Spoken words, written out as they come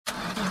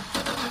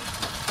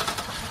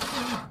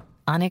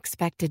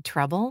unexpected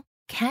trouble?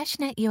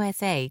 CashNet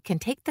USA can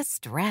take the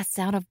stress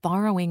out of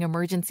borrowing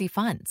emergency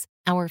funds.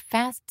 Our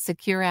fast,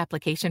 secure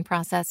application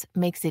process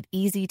makes it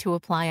easy to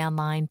apply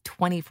online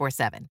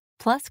 24/7.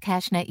 Plus,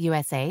 CashNet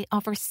USA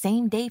offers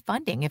same-day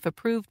funding if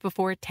approved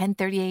before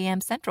 10:30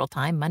 a.m. Central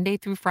Time, Monday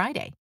through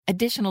Friday.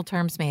 Additional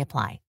terms may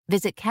apply.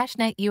 Visit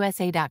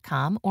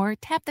cashnetusa.com or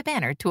tap the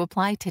banner to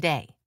apply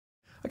today.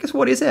 I guess,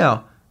 what is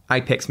our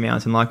apex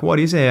mountain? Like, what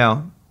is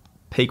our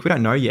peak? We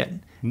don't know yet.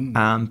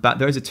 But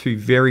those are two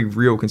very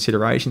real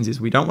considerations.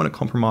 Is we don't want to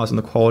compromise on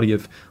the quality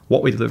of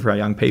what we deliver for our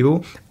young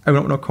people, and we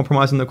don't want to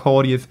compromise on the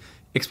quality of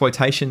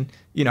exploitation,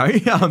 in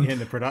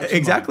the production.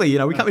 Exactly.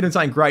 We can't be doing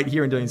something great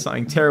here and doing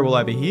something terrible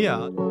over here.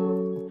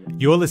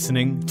 You're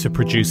listening to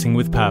Producing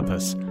with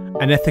Purpose,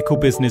 an ethical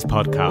business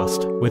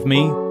podcast with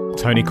me,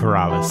 Tony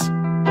Corrales.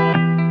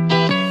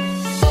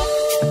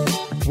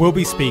 We'll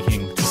be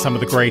speaking to some of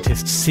the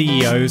greatest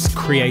CEOs,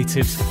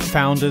 creatives,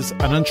 founders,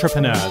 and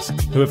entrepreneurs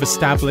who have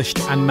established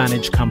and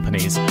managed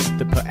companies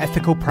that put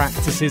ethical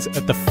practices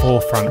at the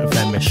forefront of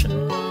their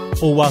mission,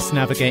 all whilst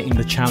navigating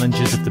the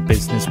challenges of the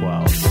business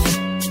world.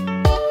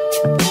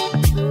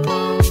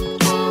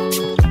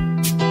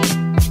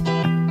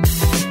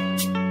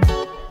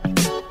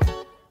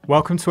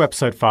 Welcome to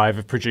episode 5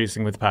 of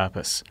Producing with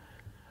Purpose.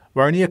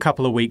 We're only a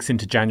couple of weeks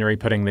into January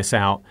putting this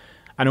out,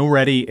 and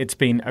already it's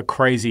been a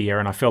crazy year,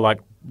 and I feel like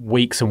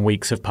weeks and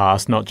weeks have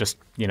passed, not just,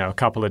 a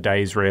couple of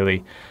days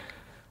really.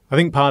 I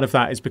think part of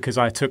that is because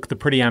I took the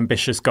pretty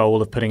ambitious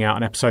goal of putting out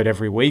an episode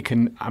every week,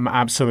 and I'm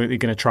absolutely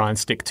going to try and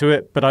stick to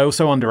it. But I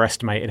also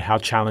underestimated how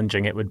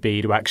challenging it would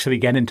be to actually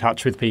get in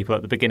touch with people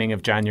at the beginning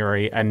of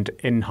January. And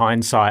in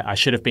hindsight, I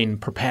should have been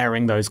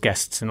preparing those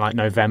guests in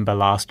November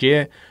last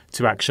year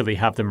to actually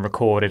have them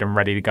recorded and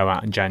ready to go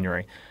out in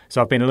January.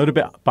 So I've been a little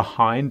bit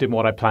behind in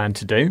what I planned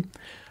to do.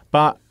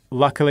 But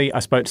luckily, I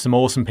spoke to some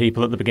awesome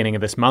people at the beginning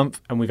of this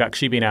month, and we've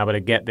actually been able to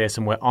get this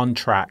and we're on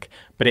track.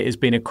 But it has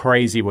been a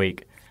crazy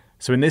week.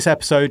 So in this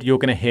episode, you're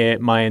going to hear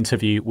my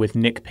interview with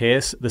Nick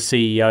Pearce, the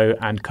CEO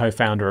and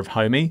co-founder of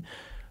Homie.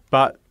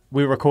 But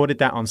we recorded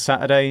that on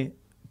Saturday.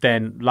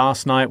 Then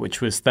last night,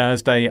 which was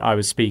Thursday, I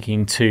was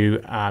speaking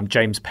to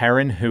James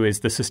Perrin, who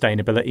is the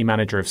sustainability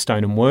manager of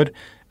Stone & Wood.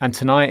 And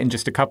tonight, in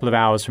just a couple of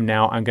hours from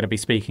now, I'm going to be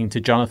speaking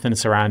to Jonathan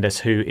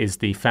Sarandis, who is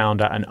the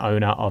founder and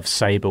owner of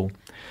Sable.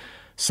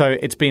 So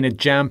it's been a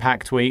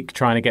jam-packed week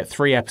trying to get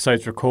 3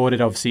 episodes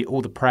recorded, obviously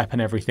all the prep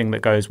and everything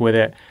that goes with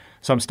it.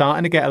 So I'm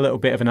starting to get a little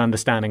bit of an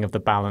understanding of the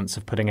balance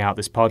of putting out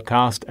this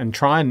podcast and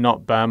try and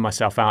not burn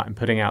myself out in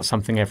putting out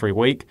something every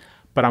week.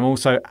 But I'm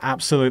also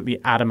absolutely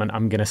adamant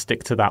I'm going to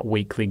stick to that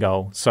weekly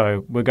goal.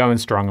 So we're going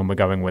strong and we're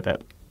going with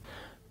it.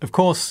 Of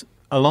course,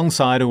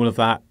 alongside all of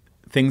that,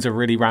 things are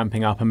really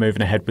ramping up and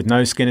moving ahead with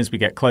No Skin as we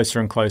get closer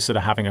and closer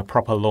to having a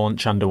proper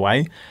launch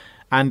underway.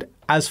 And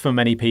as for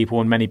many people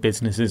and many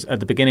businesses,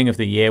 at the beginning of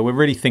the year, we're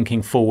really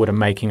thinking forward and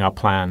making our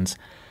plans.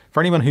 For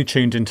anyone who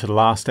tuned into the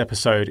last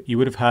episode, you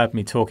would have heard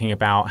me talking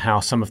about how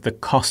some of the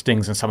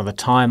costings and some of the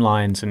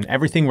timelines and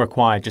everything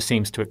required just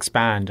seems to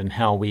expand, and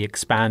how we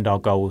expand our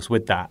goals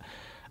with that.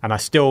 And I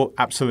still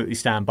absolutely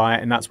stand by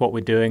it, and that's what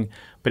we're doing.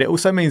 But it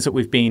also means that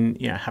we've been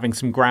having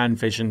some grand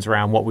visions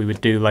around what we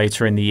would do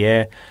later in the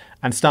year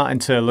and starting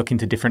to look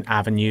into different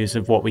avenues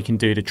of what we can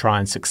do to try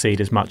and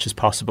succeed as much as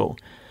possible.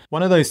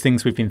 One of those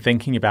things we've been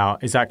thinking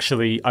about is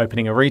actually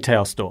opening a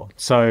retail store.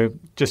 So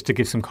just to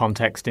give some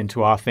context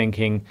into our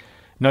thinking,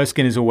 No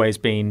Skin has always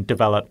been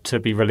developed to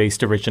be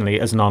released originally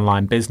as an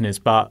online business,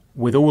 but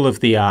with all of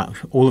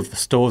the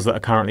stores that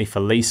are currently for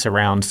lease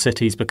around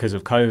cities because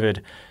of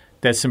COVID,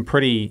 there's some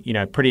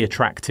pretty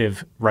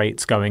attractive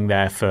rates going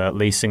there for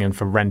leasing and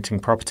for renting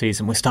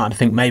properties. And we're starting to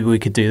think maybe we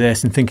could do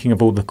this, and thinking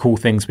of all the cool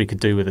things we could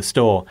do with a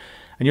store.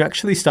 And you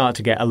actually start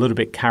to get a little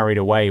bit carried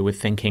away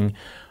with thinking,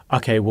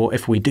 okay, well,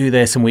 if we do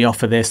this and we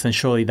offer this, then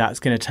surely that's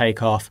going to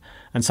take off.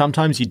 And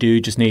sometimes you do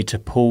just need to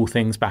pull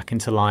things back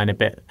into line a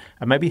bit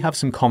and maybe have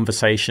some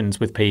conversations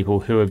with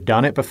people who have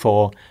done it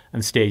before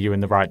and steer you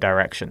in the right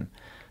direction.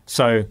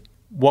 So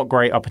what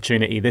great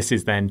opportunity this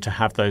is then to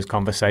have those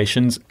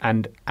conversations.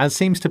 And as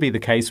seems to be the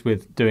case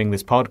with doing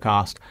this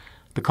podcast,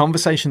 the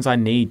conversations I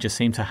need just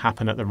seem to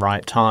happen at the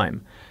right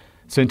time.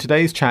 So in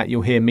today's chat,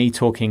 you'll hear me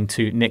talking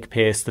to Nick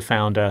Pearce, the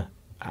founder,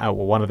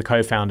 one of the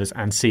co-founders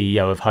and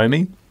CEO of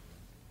Homie.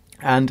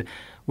 And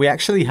we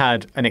actually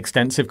had an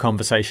extensive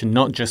conversation,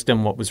 not just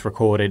in what was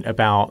recorded,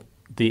 about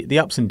the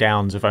ups and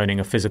downs of owning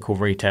a physical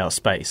retail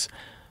space.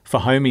 For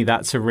Homie,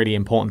 that's a really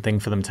important thing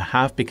for them to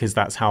have, because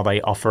that's how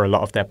they offer a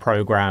lot of their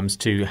programs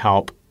to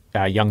help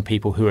young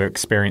people who are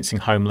experiencing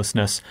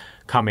homelessness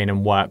come in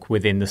and work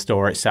within the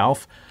store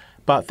itself.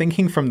 But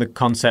thinking from the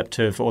concept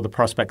of, or the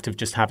prospect of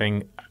just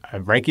having a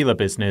regular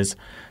business,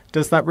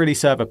 does that really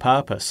serve a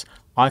purpose?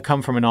 I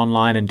come from an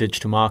online and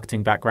digital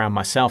marketing background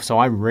myself, so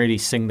I really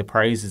sing the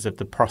praises of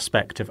the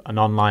prospect of an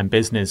online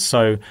business.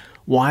 So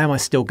why am I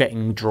still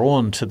getting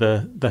drawn to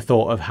the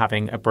thought of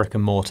having a brick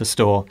and mortar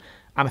store?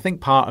 And I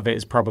think part of it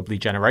is probably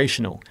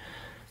generational.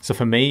 So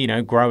for me,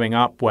 growing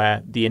up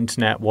where the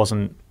internet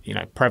wasn't,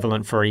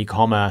 prevalent for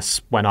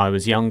e-commerce when I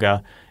was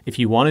younger, if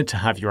you wanted to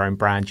have your own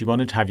brand, you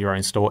wanted to have your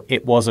own store,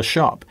 it was a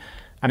shop.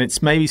 And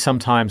it's maybe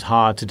sometimes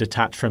hard to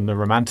detach from the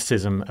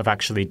romanticism of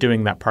actually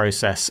doing that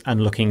process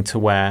and looking to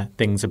where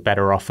things are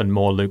better off and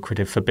more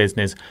lucrative for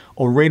business,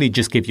 or really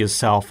just give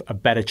yourself a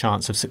better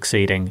chance of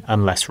succeeding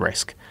and less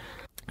risk.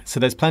 So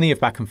there's plenty of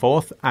back and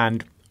forth,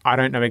 and I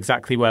don't know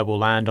exactly where we'll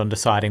land on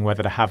deciding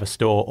whether to have a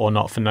store or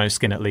not for No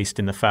Skin, at least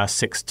in the first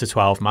 6 to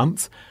 12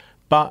 months.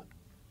 But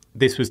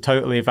this was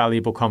totally a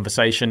valuable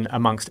conversation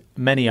amongst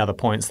many other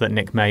points that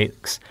Nick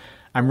makes,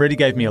 and really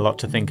gave me a lot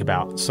to think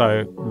about.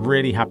 So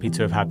really happy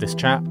to have had this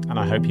chat, and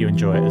I hope you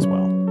enjoy it as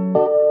well.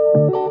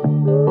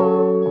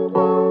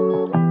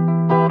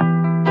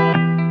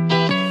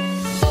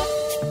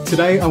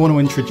 Today, I want to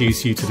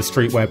introduce you to the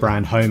streetwear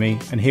brand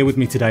Homie, and here with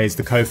me today is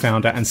the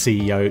co-founder and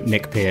CEO,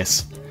 Nick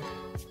Pearce.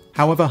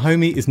 However,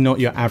 Homie is not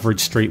your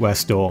average streetwear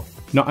store.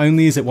 Not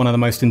only is it one of the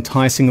most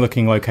enticing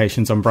looking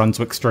locations on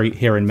Brunswick Street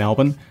here in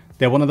Melbourne,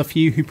 they're one of the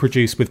few who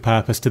produce with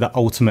purpose to the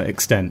ultimate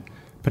extent,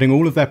 putting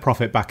all of their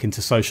profit back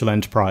into social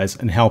enterprise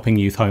and helping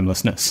youth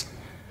homelessness.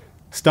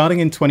 Starting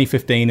in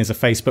 2015 as a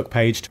Facebook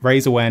page to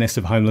raise awareness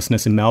of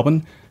homelessness in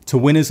Melbourne, to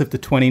winners of the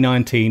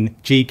 2019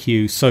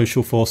 GQ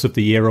Social Force of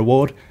the Year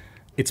award,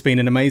 it's been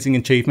an amazing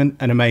achievement,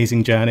 an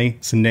amazing journey.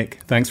 So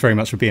Nick, thanks very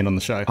much for being on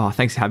the show. Oh,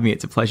 thanks for having me.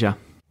 It's a pleasure.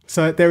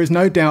 So there is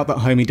no doubt that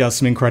Homie does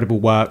some incredible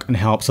work and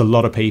helps a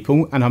lot of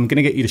people, and I'm going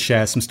to get you to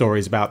share some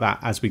stories about that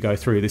as we go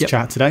through this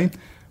chat today.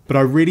 But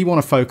I really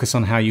want to focus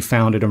on how you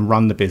founded and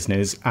run the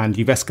business, and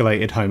you've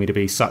escalated Homie to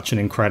be such an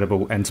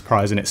incredible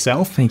enterprise in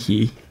itself. Thank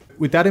you.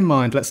 With that in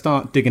mind, let's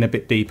start digging a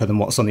bit deeper than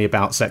what's on the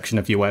About section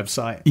of your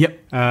website. Yep.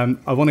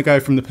 I want to go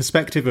from the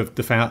perspective of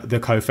the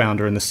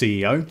co-founder and the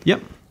CEO.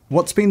 Yep.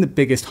 What's been the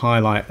biggest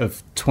highlight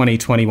of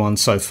 2021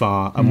 so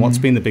far, and what's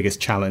been the biggest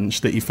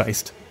challenge that you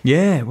faced?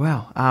 Yeah,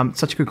 wow.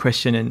 Such a good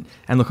question.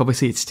 And look,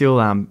 obviously it's still,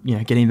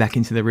 getting back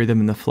into the rhythm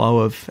and the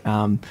flow of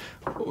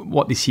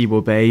what this year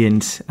will be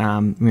and,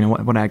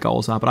 what our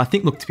goals are. But I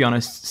think, look, to be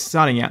honest,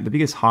 starting out, the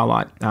biggest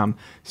highlight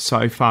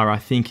so far, I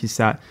think, is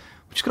that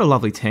we've just got a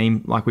lovely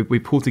team. Like we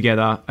pulled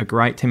together a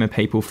great team of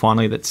people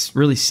finally that's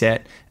really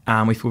set.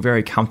 We feel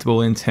very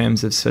comfortable in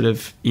terms of sort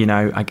of,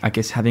 I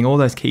guess having all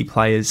those key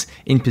players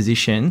in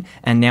position,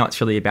 and now it's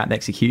really about the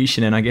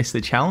execution. And I guess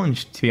the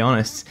challenge, to be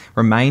honest,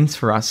 remains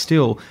for us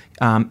still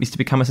is to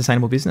become a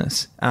sustainable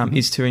business,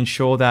 is to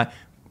ensure that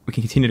we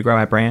can continue to grow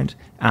our brand,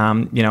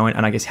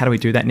 and I guess how do we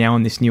do that now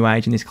in this new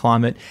age, in this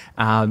climate,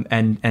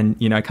 and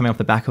coming off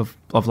the back of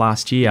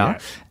last year,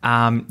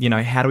 how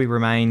do we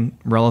remain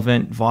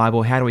relevant,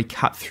 viable? How do we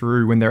cut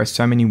through when there are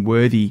so many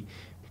worthy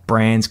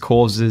brands,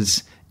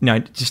 causes,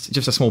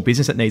 just a small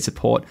business that needs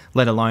support,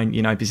 let alone,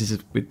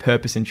 businesses with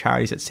purpose and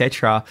charities,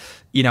 etc.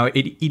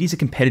 It is a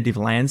competitive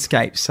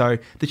landscape. So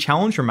the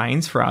challenge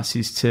remains for us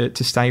is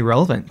to stay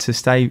relevant, to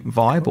stay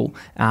viable.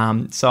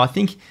 So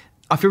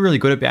I feel really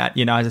good about,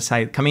 as I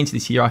say, coming into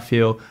this year, I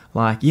feel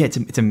like, it's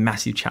a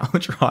massive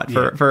challenge,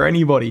 right? For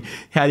anybody.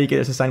 How do you get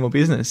a sustainable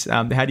business?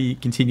 How do you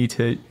continue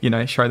to,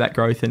 show that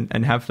growth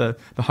and have the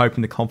hope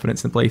and the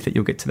confidence and belief that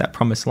you'll get to that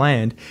promised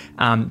land?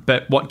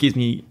 But what gives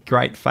me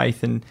great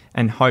faith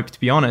and hope, to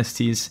be honest,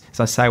 is, as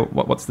I say,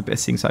 what's the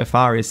best thing so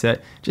far is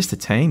that just the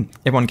team,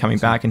 everyone coming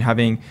back and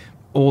having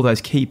all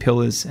those key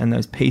pillars and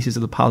those pieces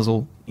of the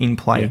puzzle in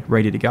play,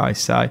 ready to go.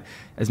 So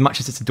as much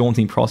as it's a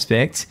daunting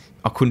prospect,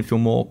 I couldn't feel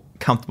more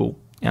comfortable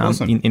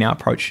awesome. in our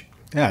approach.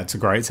 Yeah, it's a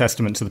great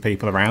testament to the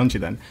people around you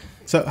then.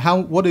 So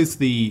what is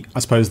the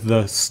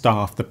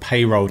staff, the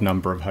payroll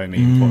number of Homie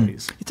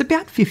employees? It's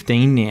about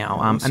 15 now,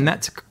 and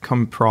that's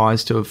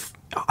comprised of,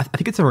 I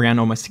think it's around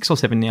almost 6 or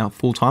 7 now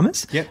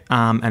full-timers,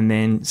 and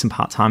then some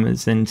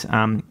part-timers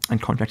and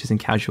contractors and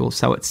casuals.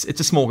 So it's a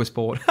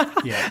smorgasbord.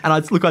 And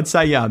I'd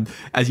say,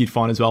 as you'd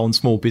find as well in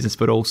small business,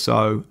 but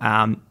also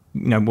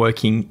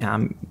working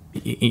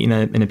in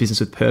a business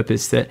with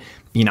purpose, that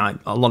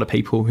a lot of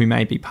people who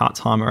may be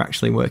part-time are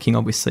actually working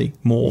obviously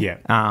more,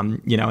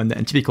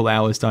 and typical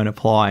hours don't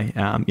apply.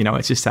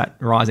 It's just that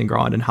rise and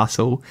grind and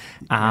hustle,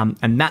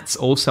 and that's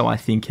also, I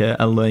think,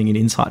 a learning and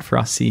insight for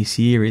us this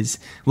year is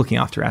looking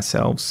after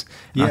ourselves.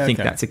 I think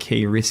that's a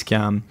key risk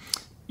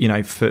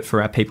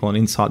for our people, and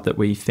insight that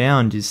we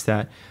found is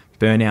that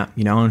burnout,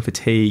 and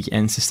fatigue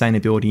and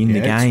sustainability in the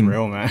game. It's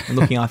real, man. And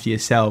looking after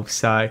yourself.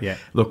 So,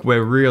 look,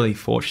 we're really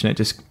fortunate,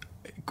 just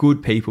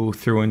good people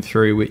through and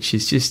through, which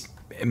is just,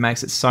 it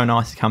makes it so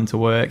nice to come to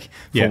work.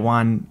 For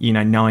one,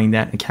 knowing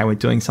that, okay, we're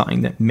doing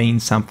something that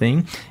means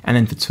something. And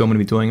then for two, I'm going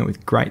to be doing it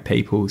with great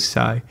people.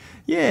 So,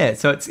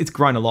 so it's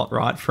grown a lot,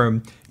 right?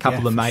 From a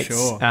couple of mates,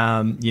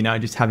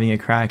 just having a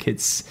crack.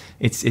 It's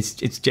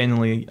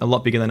generally a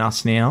lot bigger than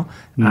us now.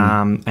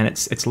 And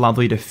it's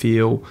lovely to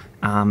feel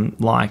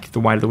like the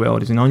weight of the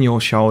world isn't on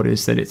your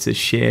shoulders, that it's a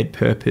shared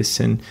purpose.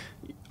 And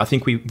I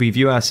think we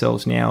view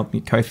ourselves now,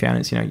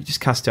 co-founders,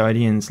 just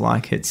custodians,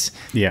 like it's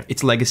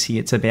legacy.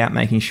 It's about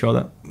making sure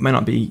that it may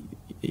not be,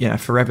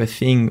 forever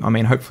thing. I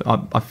mean, hopefully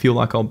I feel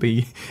like I'll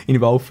be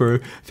involved for a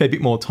fair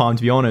bit more time,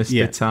 to be honest.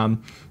 But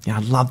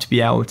I'd love to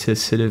be able to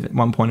sort of at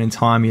one point in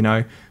time,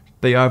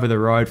 be over the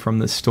road from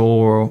the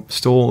store or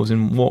stores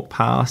and walk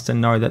past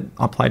and know that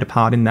I played a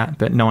part in that,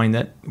 but knowing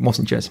that it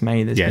wasn't just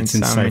me. There's been it's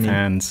in so safe many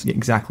hands. Yeah,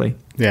 exactly.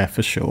 Yeah,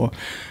 for sure.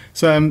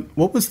 So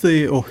who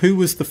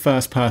was the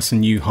first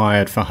person you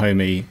hired for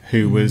Homie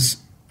who was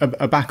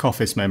a back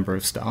office member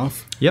of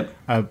staff? Yep.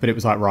 But it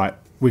was like, right,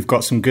 we've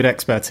got some good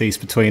expertise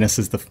between us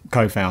as the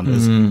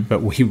co-founders,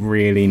 but we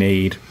really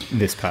need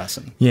this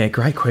person. Yeah,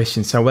 great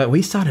question. So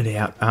we started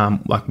out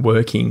like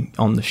working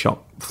on the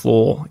shop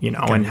floor,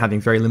 and having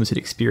very limited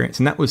experience.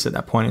 And that was at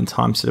that point in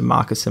time sort of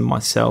Marcus and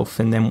myself.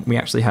 And then we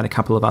actually had a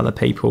couple of other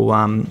people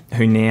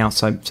who now,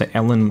 so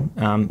Ellen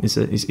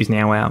is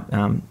now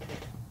our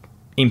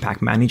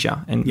impact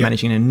manager and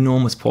managing an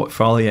enormous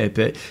portfolio,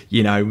 but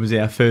was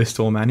our first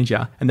store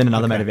manager. And then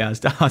another mate of ours,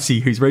 Darcy,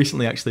 who's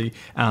recently actually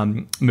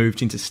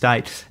moved into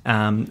state,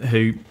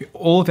 who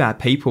all of our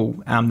people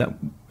that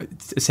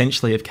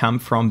essentially have come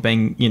from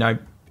being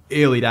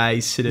early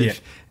days sort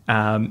of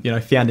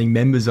founding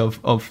members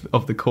of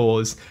the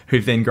cause,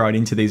 who've then grown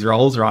into these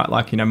roles, right?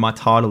 Like, my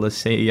title is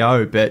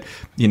CEO, but,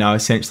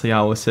 essentially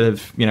I was sort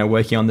of,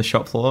 working on the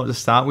shop floor to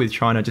start with,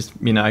 trying to just,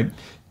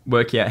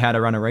 work out how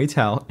to run a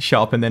retail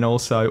shop and then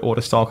also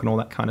order stock and all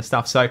that kind of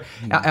stuff. So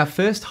our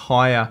first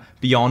hire,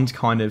 beyond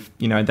kind of,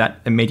 that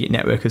immediate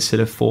network of sort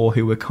of 4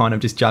 who were kind of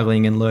just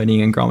juggling and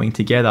learning and growing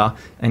together.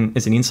 And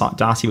as an insight,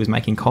 Darcy was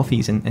making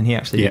coffees and he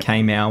actually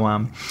became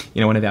our,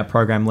 one of our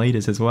program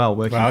leaders as well,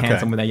 working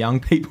hands-on with our young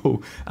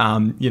people.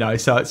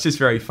 So it's just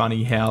very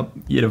funny how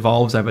it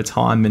evolves over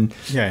time and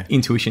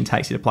intuition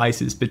takes you to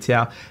places. But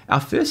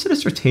our first sort of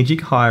strategic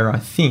hire, I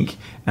think,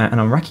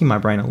 and I'm racking my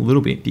brain a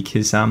little bit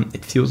because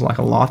it feels like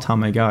a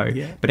lifetime ago.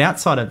 Yeah. But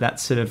outside of that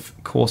sort of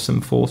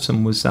coresome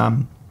foursome was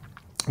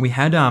we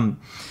had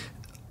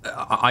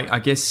I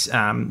guess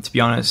to be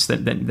honest,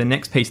 that the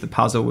next piece of the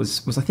puzzle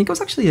was I think it was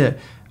actually a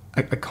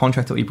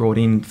contract that we brought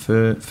in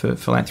for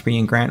philanthropy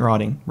and grant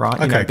writing,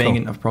 right? Being a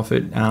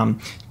not-for-profit,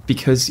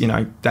 because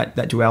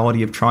that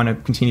duality of trying to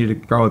continue to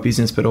grow a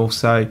business but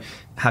also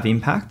have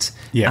impact.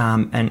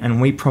 Yeah. And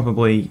we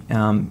probably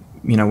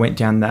went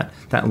down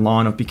that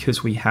line of,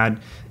 because we had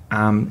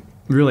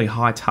really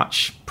high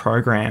touch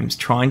programs,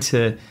 trying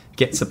to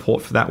get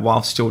support for that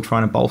while still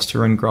trying to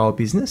bolster and grow a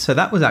business. So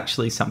that was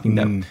actually something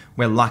that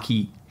we're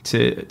lucky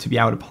to be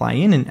able to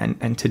play in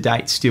and to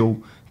date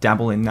still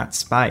dabble in that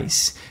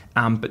space.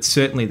 But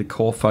certainly the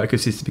core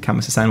focus is to become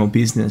a sustainable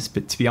business.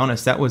 But to be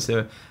honest, that was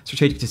a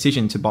strategic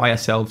decision to buy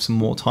ourselves some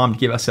more time, to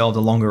give ourselves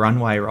a longer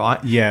runway,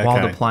 right? Yeah.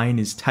 While the plane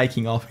is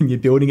taking off and you're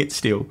building it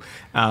still.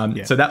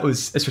 So that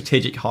was a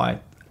strategic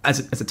hire as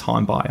a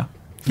time buyer,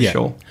 for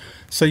sure.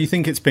 So you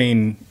think it's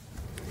been...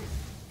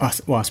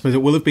 Well, I suppose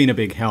it will have been a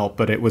big help,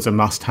 but it was a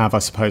must-have, I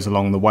suppose,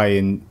 along the way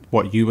in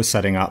what you were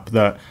setting up,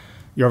 that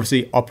you're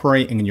obviously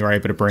operating and you're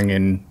able to bring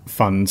in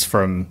funds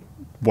from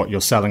what you're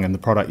selling and the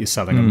product you're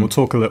selling. And we'll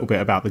talk a little bit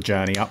about the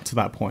journey up to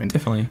that point.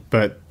 Definitely.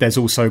 But there's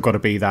also got to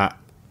be that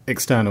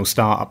external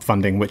startup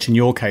funding, which in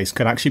your case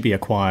could actually be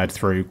acquired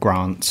through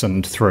grants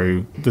and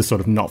through the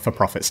sort of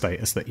not-for-profit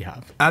status that you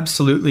have.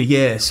 Absolutely,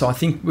 yeah. So I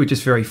think we're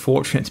just very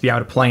fortunate to be able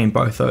to play in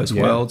both those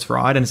worlds,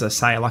 right? And as I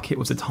say, like, it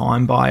was a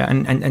time buyer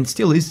and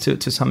still is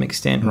to some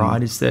extent,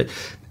 right? Is that,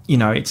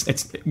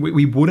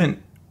 we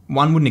wouldn't,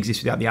 one wouldn't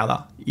exist without the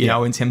other, you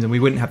know, in terms of we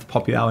wouldn't have the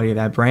popularity of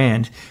our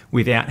brand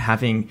without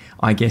having,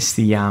 I guess,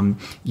 the,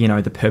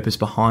 the purpose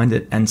behind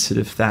it and sort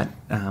of that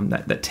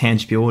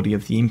tangibility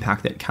of the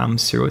impact that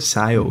comes through a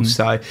sales.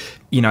 So,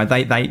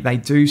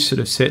 they do sort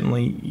of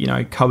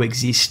certainly,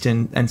 coexist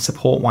and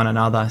support one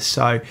another.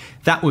 So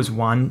that was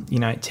one,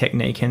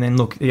 technique. And then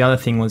look, the other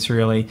thing was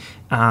really,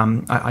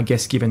 I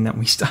guess, given that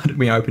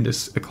we opened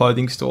a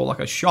clothing store, like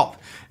a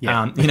shop,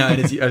 and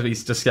as we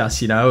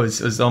discussed, it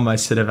was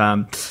almost sort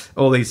of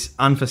all these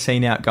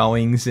unforeseen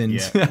outgoings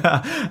and,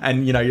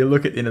 and, you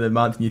look at the end of the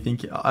month and you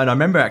think, and I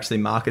remember actually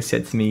Marcus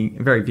said to me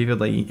very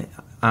vividly,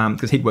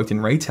 because he'd worked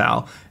in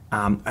retail,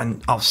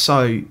 and I was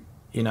so,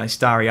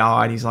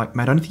 starry-eyed. He's like,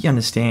 mate, I don't think you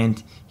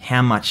understand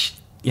how much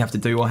you have to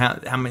do or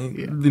how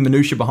many the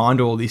minutiae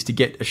behind all this to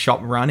get a shop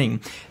running.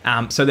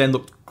 So then,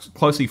 look,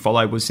 closely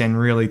followed was then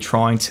really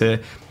trying to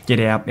get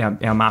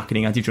our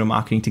marketing, our digital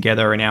marketing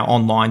together and our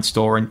online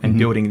store and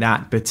building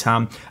that. But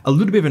a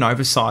little bit of an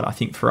oversight, I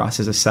think, for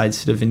us, as I said,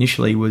 sort of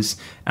initially was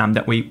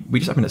that we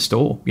just opened a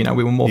store. We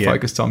were more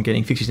focused on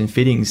getting fixtures and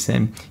fittings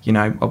than,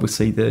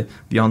 obviously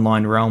the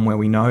online realm where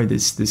we know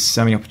there's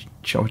so many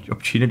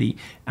opportunity,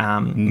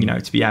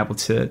 to be able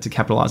to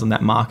capitalize on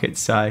that market.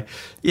 So,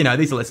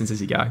 these are lessons as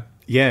you go.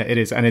 Yeah, it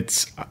is. And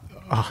it's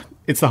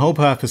the whole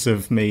purpose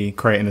of me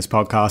creating this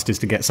podcast is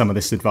to get some of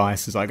this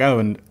advice as I go.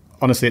 And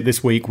honestly,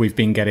 this week we've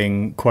been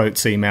getting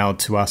quotes emailed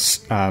to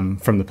us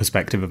from the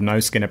perspective of No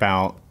Skin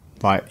about,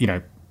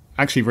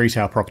 actually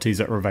retail properties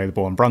that are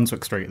available on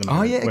Brunswick Street at the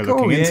moment. Oh, yeah, we're cool.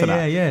 looking into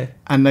that. Yeah.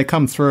 And they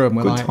come through and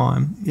we're Good like...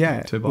 time.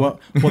 Yeah. Well,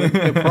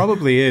 it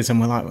probably is. And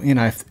we're like,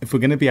 if we're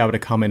going to be able to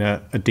come in a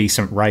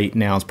decent rate,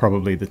 now's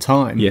probably the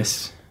time.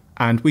 Yes.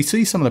 And we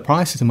see some of the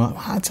prices and we're like,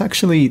 wow, it's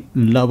actually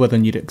lower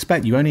than you'd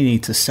expect. You only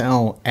need to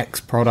sell X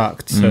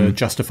product to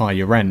justify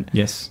your rent.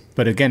 Yes.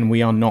 But again,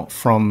 we are not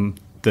from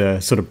the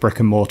sort of brick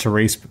and mortar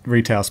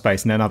retail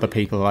space, and then other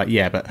people are like,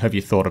 yeah, but have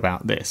you thought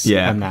about this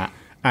and that?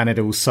 And it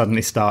all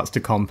suddenly starts to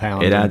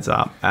compound. It adds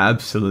up,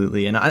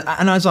 absolutely. And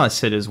as I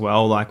said as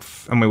well, like,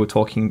 and we were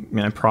talking,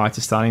 prior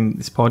to starting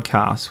this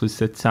podcast, was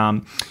that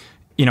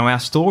our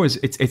store is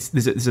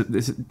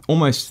there's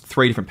almost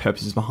 3 different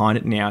purposes behind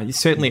it now.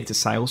 Certainly, it's a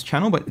sales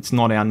channel, but it's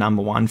not our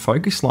number one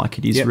focus. Like,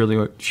 it is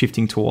really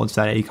shifting towards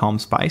that e-com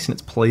space, and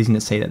it's pleasing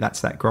to see that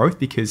that's that growth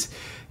because,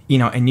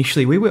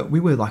 initially we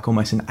were like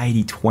almost an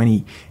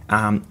 80-20.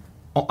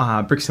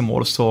 Bricks and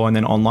mortar store and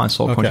then online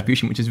store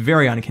contribution, which is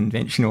very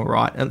unconventional,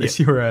 right? Unless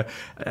you're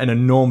an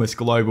enormous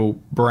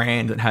global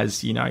brand that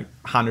has,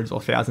 hundreds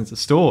or thousands of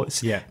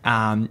stores.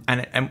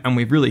 And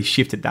we've really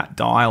shifted that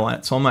dial, and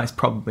it's almost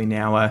probably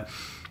now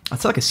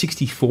it's like a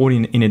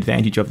 60-40 in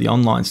advantage of the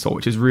online store,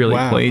 which is really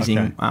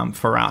pleasing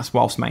for us,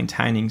 whilst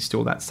maintaining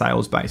still that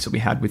sales base that we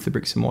had with the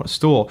bricks and mortar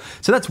store.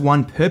 So that's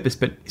one purpose,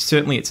 but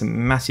certainly it's a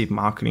massive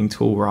marketing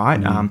tool,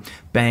 right?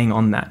 Bang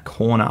on that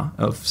corner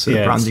of sort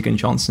of Brunswick and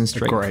Johnson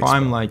Street,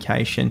 prime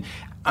location.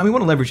 And we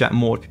want to leverage that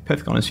more. To be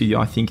perfectly honest with you,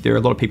 I think there are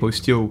a lot of people who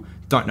still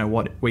don't know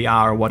what we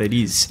are or what it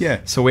is.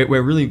 So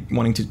we're really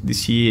wanting to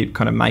this year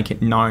kind of make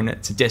it known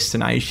it's a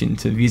destination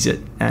to visit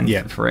and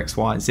for X,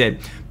 Y, Z.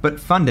 But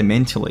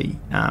fundamentally,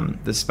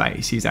 the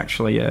space is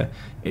actually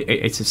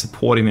it's a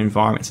supportive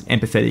environment. It's an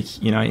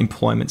empathetic,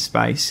 employment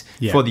space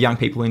for the young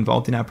people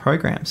involved in our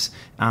programs.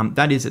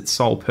 That is its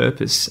sole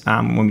purpose.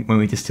 When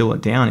we distill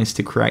it down, is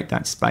to create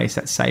that space,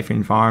 that safe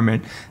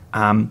environment.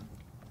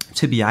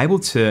 To be able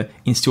to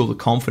instill the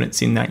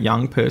confidence in that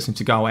young person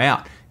to go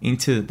out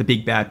into the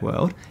big bad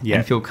world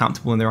and feel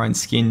comfortable in their own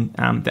skin,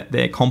 that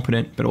they're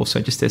competent, but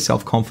also just their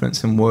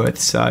self-confidence and worth.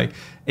 So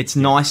it's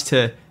nice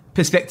to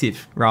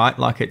perspective, right?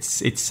 Like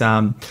it's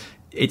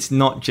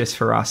not just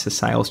for us a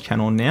sales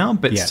channel now,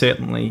 but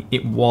certainly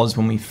it was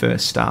when we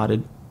first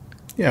started.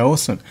 Yeah,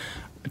 awesome.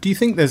 Do you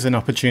think there's an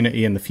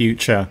opportunity in the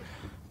future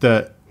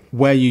that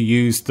where you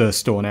use the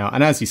store now,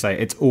 and as you say,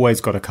 it's always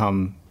got to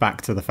come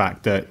back to the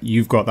fact that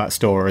you've got that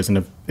store as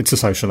it's a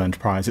social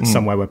enterprise. It's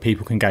somewhere where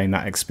people can gain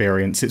that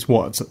experience. It's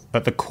what's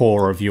at the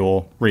core of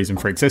your reason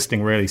for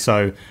existing, really.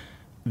 So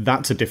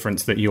that's a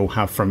difference that you'll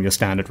have from your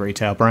standard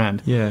retail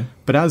brand. Yeah.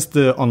 But as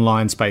the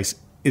online space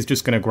is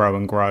just going to grow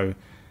and grow,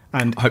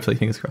 and hopefully,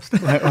 fingers crossed.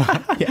 It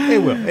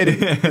will.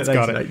 It's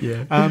got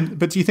it.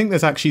 But do you think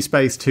there's actually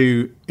space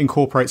to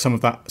incorporate some of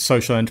that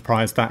social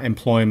enterprise, that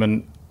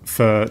employment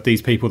for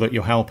these people that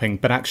you're helping,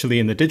 but actually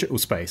in the digital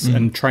space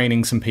and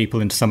training some people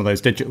into some of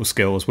those digital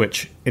skills,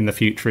 which in the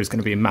future is going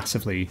to be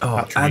massively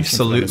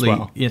absolutely as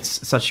well.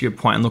 It's such a good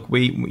point. And look,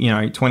 we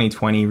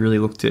 2020 really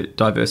looked at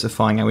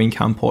diversifying our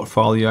income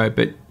portfolio,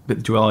 but the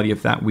duality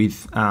of that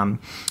with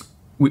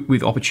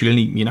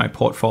opportunity,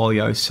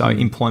 portfolio. So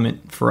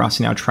employment for us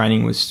in our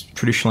training was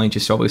traditionally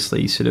just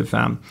obviously sort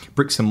of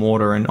bricks and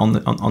mortar and on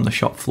the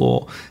shop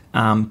floor.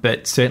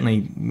 But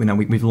certainly,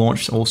 we've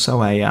launched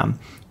also a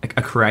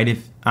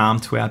creative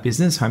arm to our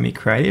business, Homie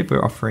Creative.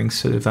 We're offering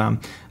sort of, I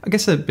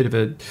guess, a bit of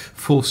a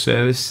full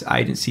service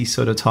agency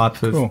sort of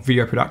type of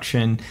video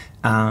production,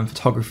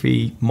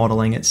 photography,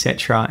 modelling,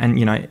 etc. And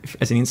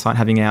as an insight,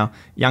 having our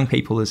young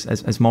people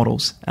as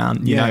models,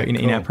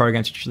 in our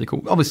programs, which is really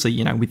cool.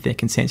 Obviously, with their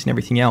consent and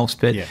everything else,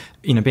 but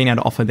being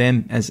able to offer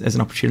them as an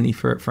opportunity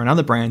for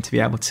another brand to be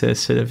able to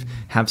sort of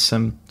have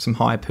some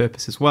higher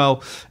purpose as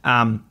well.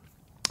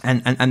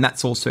 And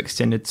that's also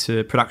extended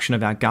to production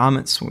of our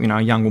garments.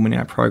 A young woman in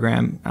our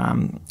program,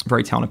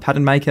 very talented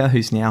pattern maker,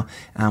 who's now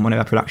one of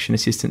our production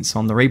assistants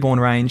on the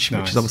Reborn range,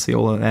 which is obviously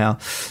all of our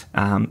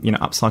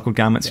upcycled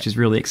garments, which is a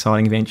really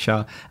exciting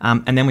venture.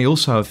 And then we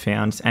also have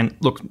found, and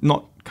look,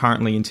 not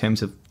currently in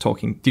terms of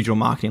talking digital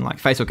marketing like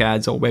Facebook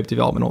ads or web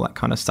development, all that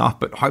kind of stuff,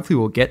 but hopefully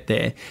we'll get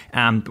there.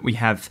 But we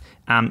have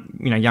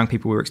young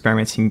people who are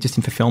experimenting just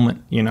in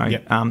fulfillment,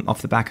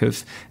 off the back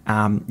of,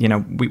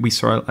 we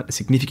saw a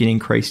significant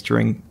increase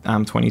during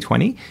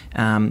 2020.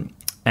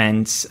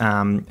 And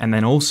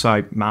then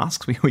also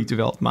masks. We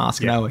developed masks,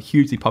 and they were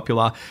hugely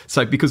popular.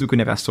 So because we couldn't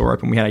have our store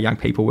open, we had our young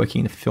people working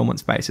in the fulfillment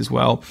space as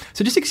well.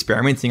 So just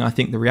experimenting. I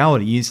think the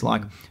reality is,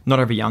 like, not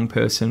every young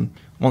person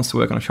wants to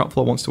work on a shop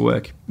floor, wants to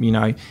work,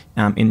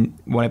 in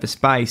whatever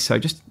space. So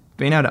just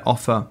being able to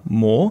offer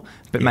more,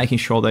 but making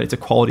sure that it's a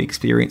quality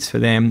experience for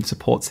them,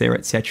 support's there,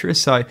 etc.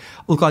 So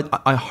look,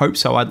 I hope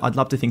so. I'd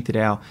love to think that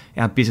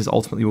our business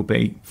ultimately will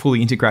be fully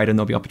integrated, and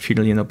there'll be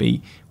opportunity, and there'll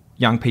be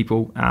young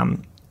people,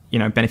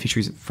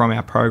 beneficiaries from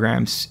our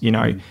programs,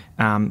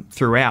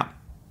 throughout,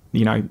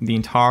 the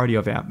entirety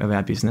of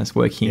our business,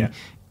 working,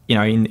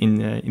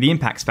 in the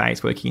impact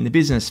space, working in the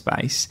business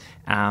space.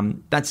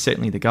 That's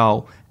certainly the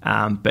goal.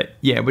 But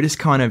we're just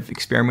kind of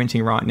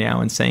experimenting right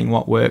now and seeing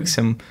what works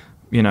and,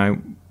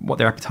 what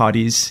their appetite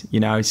is,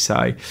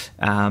 So,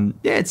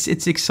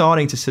 it's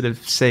exciting to sort of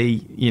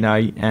see,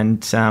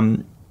 and,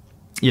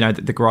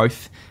 the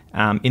growth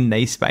in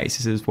these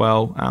spaces as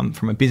well,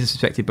 from a business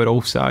perspective, but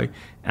also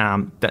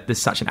that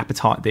there's such an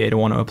appetite there to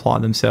want to apply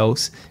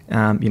themselves,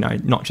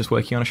 not just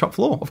working on a shop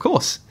floor, of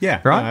course.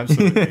 Yeah, right. No,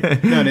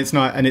 absolutely.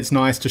 No, and it's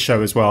nice to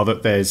show as well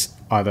that there's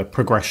either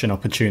progression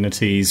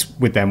opportunities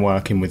with them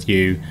working with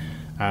you,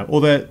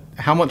 or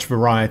how much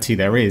variety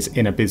there is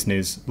in a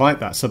business like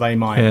that. So they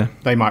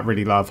might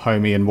really love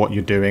Homie and what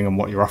you're doing and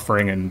what you're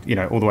offering, and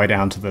all the way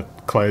down to the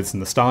clothes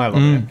and the style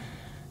of it.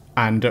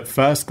 And at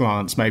first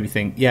glance, maybe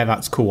think, yeah,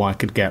 that's cool. I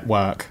could get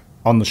work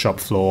on the shop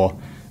floor,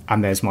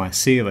 and there's my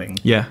ceiling.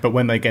 Yeah. But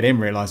when they get in,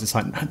 realize it's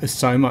like, no, there's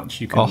so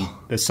much you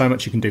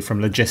can do,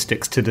 from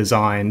logistics to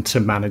design to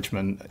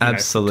management,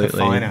 absolutely, to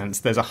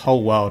finance. There's a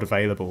whole world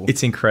available.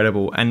 It's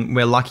incredible, and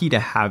we're lucky to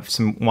have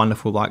some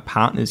wonderful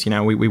partners.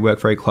 We work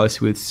very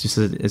closely with, just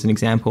as an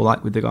example,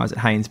 with the guys at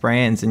Haynes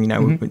Brands, and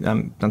we've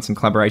done some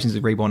collaborations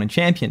with Reborn and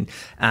Champion,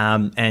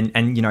 and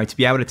to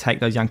be able to take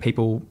those young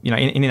people,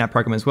 in our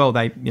program as well,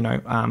 they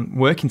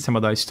work in some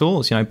of those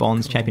stores,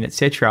 Bonds, Champion,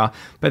 etc.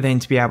 But then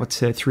to be able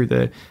to, through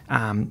the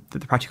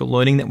practical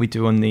learning that we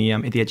do on the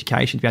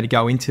education, to be able to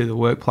go into the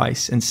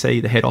workplace and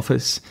see the head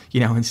office,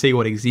 and see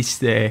what exists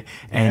there,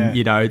 and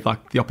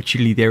the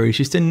opportunity there is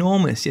just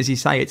enormous. As you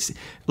say, it's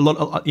a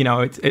lot.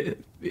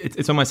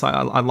 It's almost like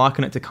I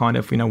liken it to kind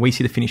of, we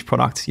see the finished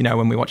product,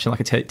 when we're watching a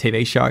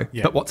TV show,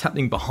 but what's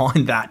happening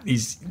behind that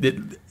is that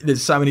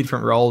there's so many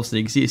different roles that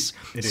exist.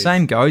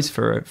 Same goes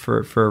for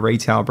a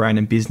retail brand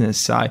and business.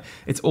 So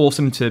it's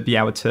awesome to be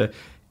able to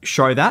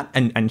show that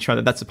and show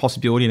that that's a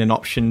possibility and an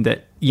option,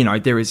 that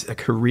there is a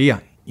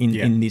career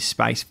in this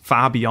space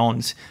far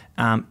beyond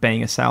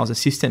being a sales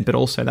assistant, but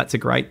also that's a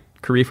great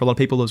career for a lot of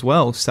people as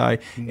well. So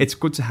it's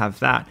good to have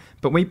that.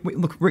 But we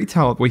look,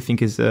 retail, we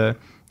think, is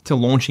it's a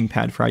launching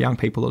pad for our young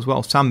people as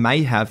well. Some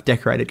may have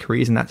decorated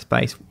careers in that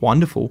space,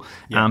 wonderful,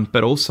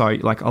 but also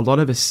a lot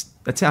of us,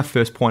 that's our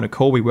first point of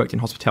call. We worked in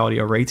hospitality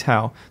or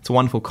retail. It's a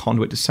wonderful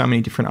conduit to so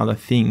many different other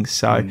things.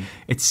 So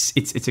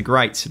it's a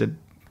great sort of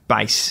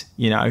base,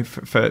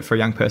 for a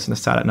young person to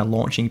start at, in a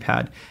launching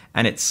pad.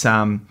 And it's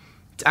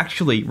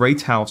actually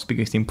retail's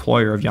biggest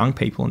employer of young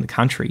people in the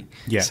country.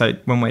 Yeah. So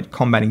when we're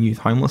combating youth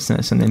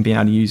homelessness and then being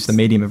able to use the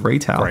medium of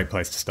retail, great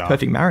place to start.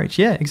 Perfect marriage.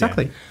 Yeah,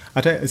 exactly.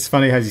 Yeah. It's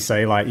funny, as you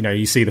say,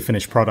 you see the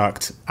finished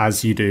product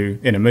as you do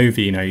in a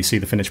movie. You see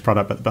the finished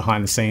product, but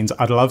behind the scenes,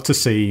 I'd love to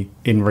see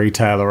in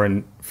retail or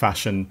in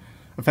fashion,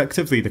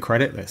 effectively the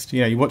credit list.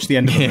 You watch the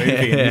end of the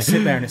movie and you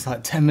sit there and it's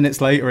 10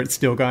 minutes later, it's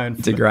still going.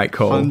 It's a great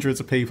call.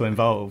 Hundreds of people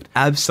involved.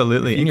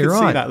 Absolutely. If you could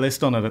see that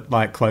list on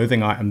a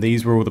clothing item,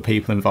 these were all the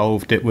people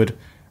involved, it would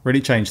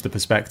really change the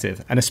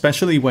perspective. And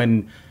especially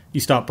when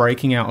you start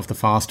breaking out of the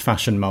fast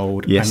fashion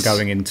mold and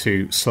going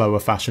into slower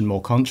fashion,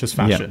 more conscious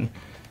fashion.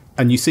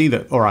 And you see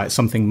that, all right,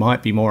 something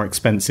might be more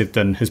expensive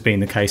than has been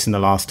the case in the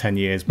last 10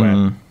 years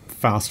where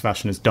fast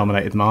fashion has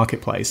dominated the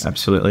marketplace.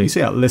 Absolutely. You see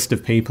that list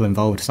of people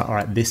involved. It's all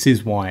right, this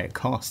is why it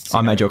costs.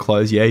 I made your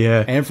clothes.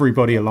 Yeah.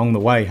 Everybody along the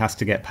way has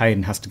to get paid,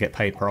 and has to get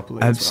paid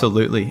properly.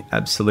 Absolutely.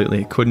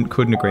 Absolutely.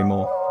 Couldn't agree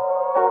more.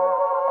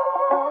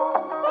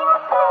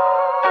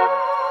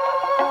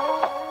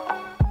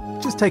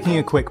 Just taking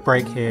a quick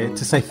break here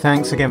to say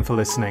thanks again for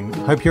listening.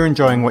 Hope you're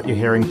enjoying what you're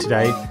hearing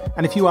today.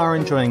 And if you are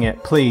enjoying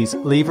it, please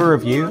leave a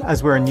review.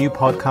 As we're a new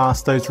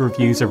podcast, those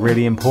reviews are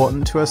really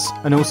important to us.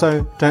 And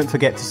also, don't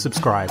forget to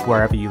subscribe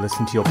wherever you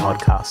listen to your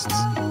podcasts.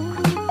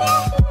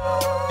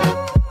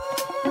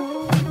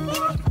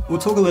 We'll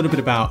talk a little bit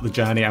about the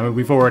journey. I mean,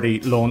 we've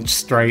already launched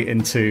straight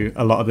into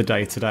a lot of the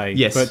day-to-day.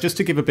 Yes. But just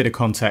to give a bit of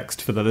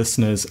context for the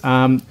listeners,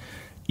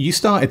 you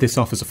started this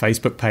off as a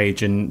Facebook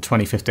page in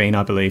 2015,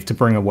 I believe, to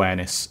bring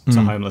awareness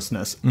to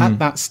homelessness. At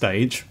that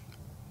stage,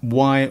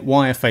 why a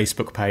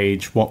Facebook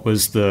page? What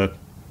was the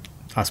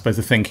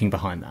thinking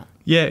behind that?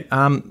 Yeah,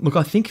 look,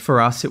 I think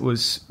for us it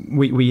was,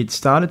 we had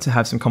started to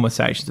have some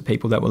conversations with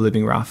people that were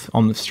living rough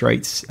on the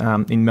streets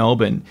in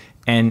Melbourne,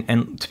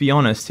 and to be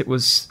honest, it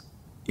was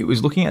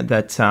looking at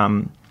that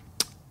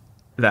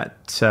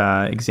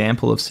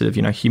example of sort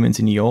of humans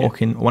in New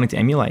York and wanting to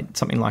emulate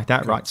something like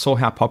that, right? Saw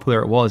how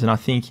popular it was, and I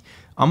think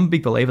I'm a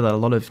big believer that a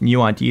lot of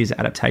new ideas are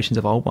adaptations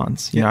of old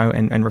ones,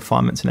 and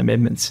refinements and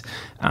amendments.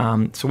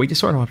 So we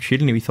just saw an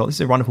opportunity. We thought this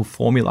is a wonderful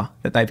formula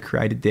that they've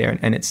created there,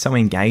 and it's so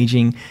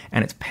engaging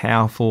and it's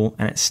powerful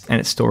and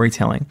it's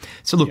storytelling.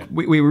 So look,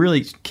 we were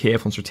really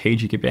careful and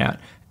strategic about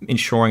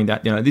ensuring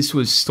that this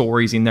was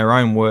stories in their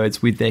own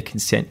words with their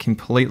consent,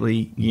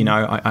 completely,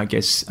 I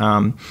guess.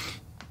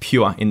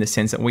 Pure in the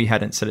sense that we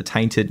hadn't sort of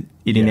tainted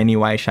it in any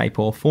way, shape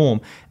or form,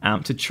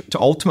 to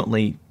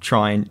ultimately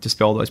try and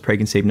dispel those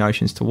preconceived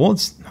notions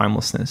towards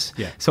homelessness.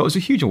 Yeah. So it was a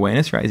huge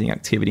awareness raising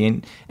activity,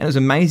 and it was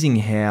amazing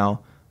how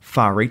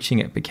far reaching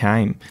it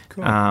became.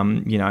 Cool.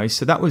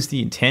 So that was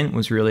the intent,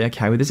 was really,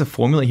 okay, well, there's a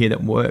formula here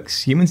that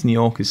works. Humans in New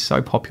York is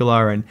so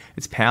popular and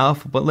it's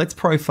powerful, but let's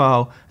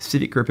profile a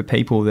specific group of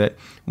people that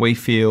we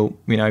feel,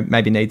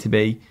 maybe need to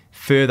be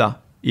further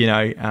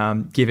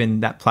given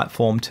that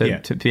platform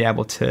to be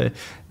able to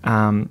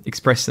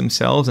express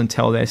themselves and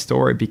tell their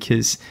story,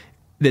 because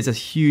there's a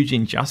huge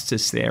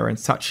injustice there and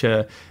such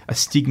a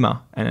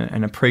stigma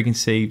and a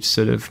preconceived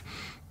sort of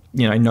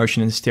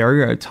notion and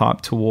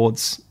stereotype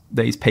towards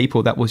these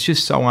people that was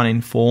just so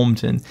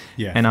uninformed and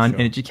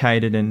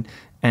uneducated and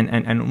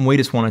we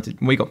just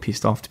we got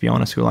pissed off, to be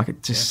honest. We were like,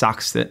 it just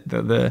sucks that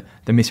the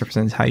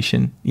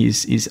misrepresentation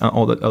is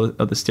or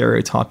the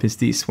stereotype is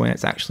this when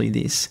it's actually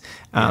this.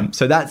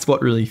 So that's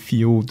what really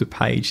fueled the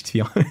page, to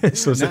be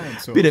honest. Was a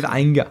bit of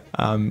anger,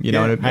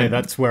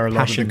 that's where a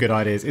lot of the good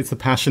ideas. It's the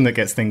passion that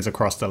gets things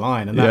across the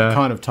line, and that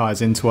kind of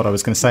ties into what I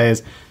was going to say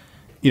is,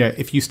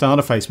 if you start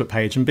a Facebook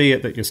page, and be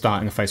it that you're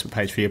starting a Facebook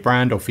page for your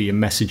brand or for your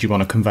message you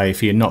want to convey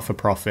for your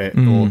not-for-profit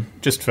or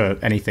just for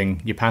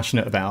anything you're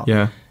passionate about,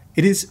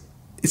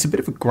 it's a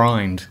bit of a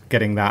grind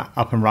getting that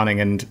up and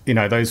running. And,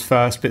 those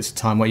first bits of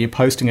time where you're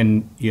posting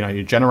and,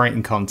 you're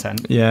generating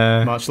content.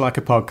 Yeah. Much like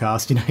a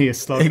podcast, you're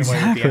slogging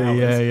away with the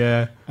hours.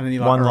 Yeah. And then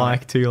you're like, 1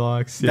 like, 2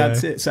 likes. Yeah.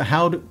 That's it. So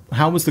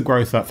how was the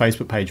growth of that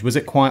Facebook page? Was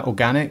it quite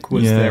organic?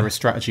 Was there a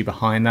strategy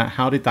behind that?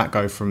 How did that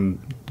go from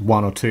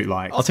 1 or 2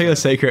 likes? I'll tell you a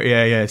secret.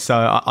 Yeah.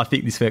 So I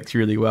think this works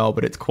really well,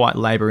 but it's quite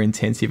labor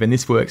intensive. And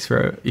this works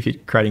for if you're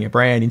creating a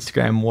brand,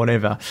 Instagram,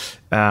 whatever.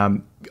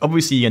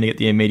 Obviously, you're going to get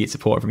the immediate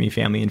support from your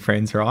family and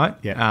friends, right?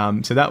 Yeah.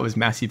 So that was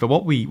massive. But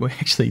what we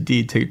actually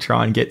did to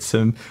try and get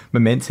some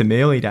momentum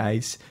early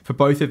days for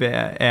both of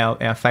our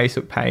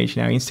Facebook page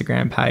and our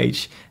Instagram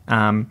page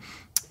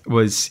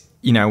was,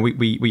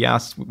 we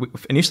asked,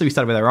 initially we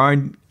started with our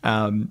own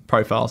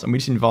profiles, and we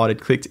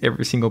just clicked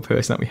every single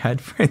person that we had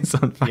friends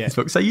on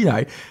Facebook. So,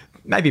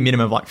 maybe a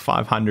minimum of like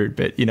 500,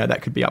 but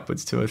that could be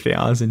upwards to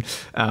 1,000.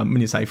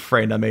 When you say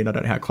friend, I mean, I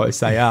don't know how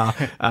close they are.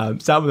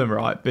 Some of them,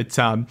 right? But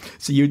so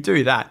you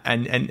do that,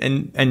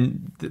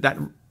 and that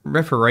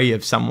referee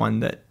of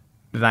someone that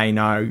they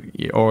know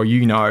or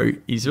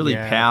is really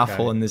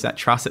powerful, and there's that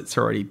trust that's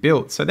already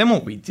built. So then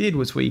what we did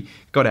was we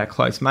got our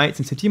close mates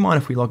and said, do you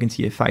mind if we log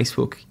into your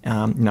Facebook?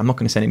 I'm not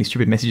going to send any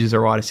stupid messages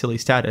or write a silly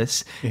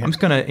status. I'm just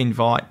going to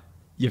invite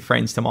your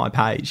friends to my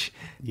page.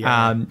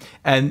 And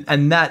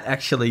that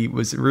actually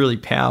was a really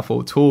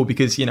powerful tool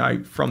because,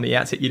 from the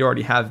outset, you'd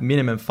already have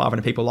minimum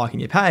 500 people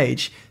liking your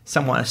page.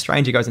 A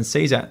stranger goes and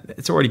sees that,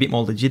 it's already a bit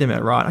more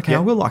legitimate, right? Okay, I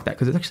will like that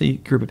because it's actually a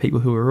group of people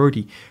who are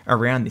already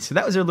around this. So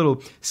that was a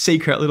little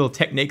secret, little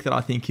technique that I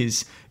think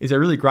is a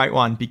really great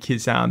one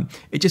because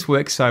it just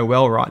works so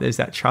well, right? There's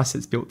that trust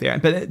that's built there.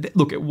 But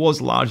look, it was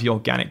largely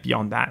organic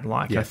beyond that.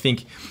 I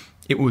think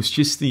it was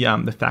just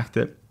the fact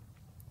that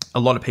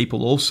a lot of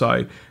people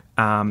also,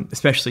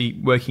 especially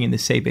working in the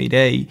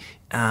CBD,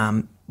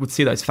 would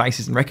see those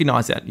faces and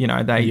recognise that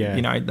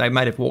they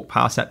may have walked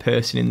past that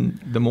person in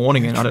the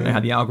morning, and I don't know how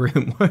the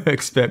algorithm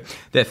works, but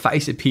their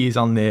face appears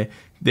on their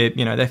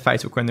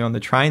Facebook when they're on the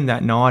train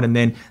that night, and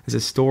then there's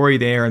a story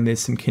there, and there's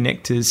some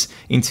connectors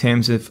in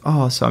terms of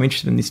so I'm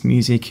interested in this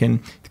music,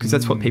 and because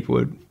that's what people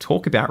would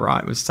talk about,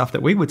 right? It was stuff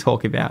that we would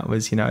talk about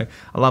was I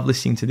love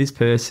listening to this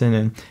person,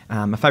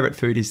 and my favourite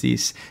food is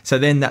this. So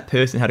then that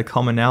person had a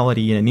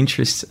commonality and an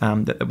interest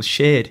that was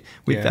shared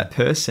with that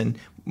person.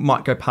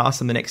 Might go past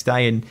them the next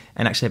day and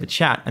actually have a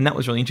chat. And that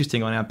was really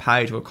interesting on our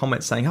page. Or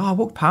comments saying, I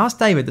walked past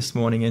David this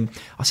morning and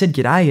I said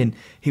g'day, and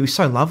he was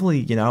so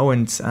lovely, and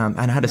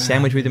I had a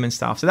sandwich with him and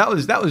stuff. So that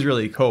was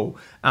really cool.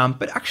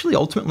 But actually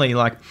ultimately,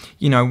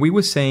 we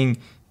were seeing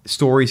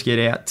stories get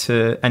out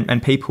to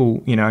and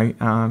people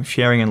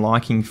sharing and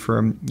liking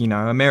from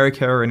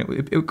America, and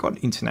it got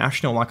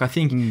international. I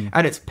think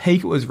at its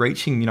peak it was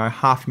reaching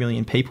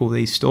 500,000 people,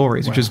 these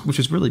stories. Wow. which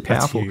was really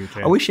powerful. Huge,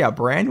 I wish our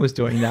brand was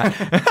doing that.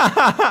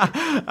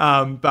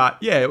 But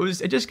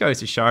it just goes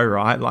to show,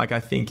 right? I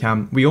think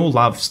we all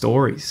love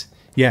stories.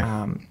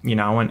 And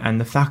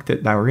the fact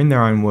that they were in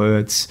their own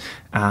words,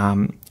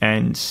 and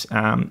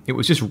it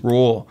was just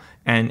raw.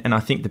 And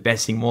I think the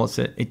best thing was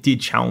that it did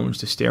challenge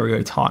the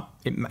stereotype.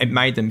 It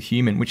made them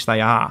human, which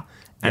they are.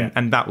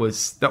 And that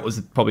was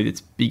probably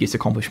its biggest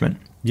accomplishment.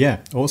 Yeah,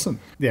 awesome.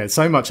 Yeah,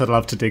 so much I'd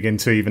love to dig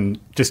into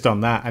even just on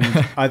that.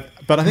 And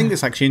but I think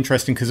it's actually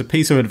interesting because a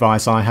piece of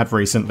advice I had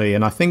recently,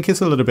 and I think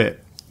it's a little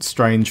bit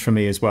strange for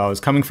me as well, is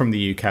coming from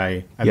the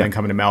UK and then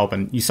coming to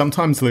Melbourne, you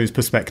sometimes lose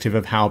perspective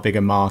of how big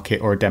a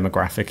market or a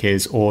demographic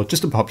is, or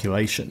just a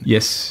population.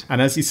 Yes.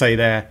 And as you say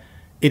there,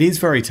 it is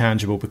very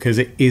tangible because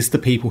it is the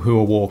people who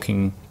are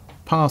walking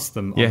past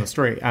them on the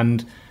street.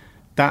 And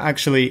that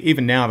actually,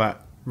 even now,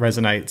 that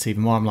resonates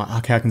even more. I'm like,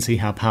 okay, I can see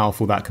how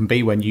powerful that can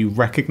be when you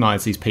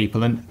recognise these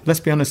people. And let's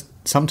be honest,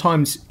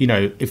 sometimes,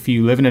 if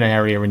you live in an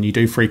area and you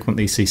do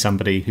frequently see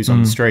somebody who's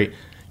on the street,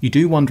 you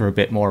do wonder a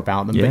bit more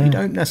about them, but you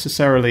don't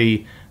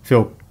necessarily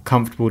feel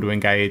comfortable to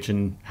engage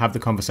and have the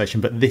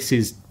conversation. But this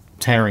is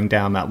tearing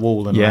down that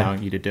wall and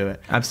allowing you to do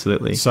it.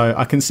 Absolutely. So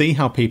I can see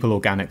how people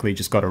organically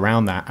just got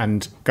around that.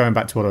 And going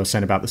back to what I was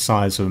saying about the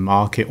size of a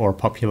market or a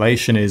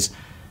population is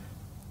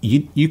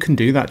you can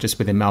do that just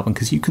within Melbourne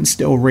because you can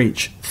still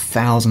reach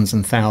thousands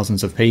and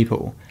thousands of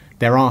people.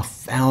 There are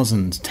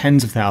thousands,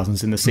 tens of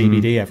thousands in the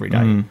CBD every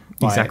day.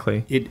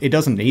 Exactly. It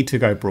doesn't need to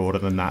go broader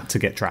than that to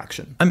get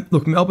traction.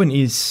 Look, Melbourne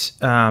is,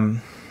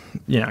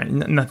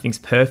 nothing's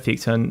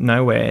perfect and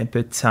nowhere,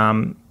 but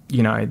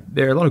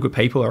there are a lot of good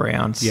people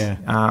around. Yeah.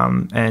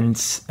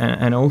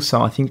 And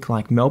also I think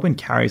Melbourne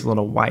carries a lot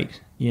of weight.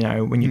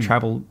 When you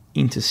travel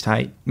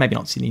interstate, maybe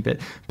not Sydney,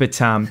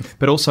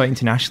 but also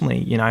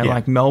internationally.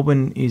 Like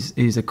Melbourne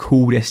is a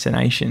cool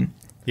destination.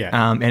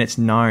 Yeah. And it's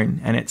known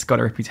and it's got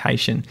a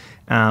reputation.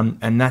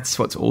 And that's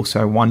what's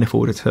also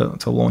wonderful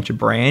to launch a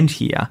brand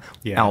here,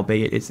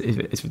 albeit if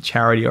it's for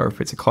charity or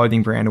if it's a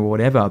clothing brand or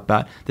whatever.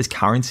 But there's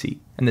currency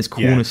and there's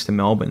coolness to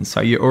Melbourne.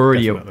 So you're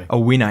already a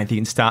winner if you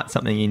can start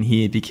something in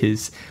here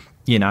because,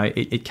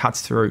 it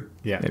cuts through.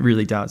 Yeah. It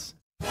really does.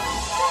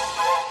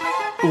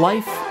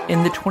 Life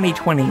in the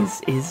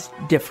 2020s is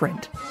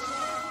different.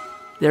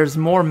 There's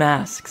more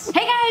masks.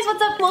 Hey guys,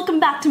 what's up?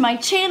 Welcome back to my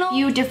channel.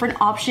 Few different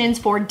options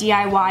for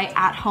DIY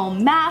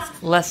at-home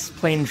masks. Less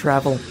plane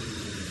travel.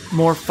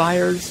 More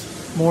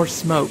fires, more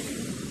smoke,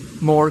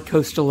 more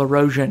coastal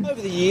erosion.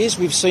 Over the years,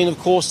 we've seen, of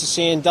course, the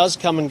sand does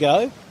come and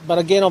go. But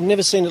again, I've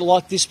never seen it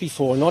like this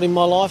before, not in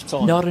my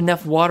lifetime. Not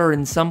enough water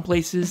in some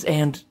places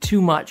and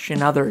too much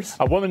in others.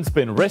 A woman's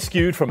been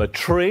rescued from a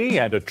tree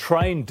and a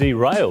train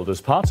derailed as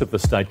parts of the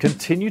state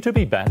continue to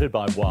be battered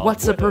by wild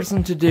What's weather. a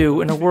person to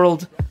do in a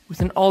world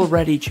with an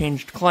already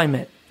changed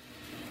climate?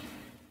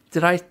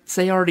 Did I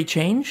say already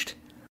changed?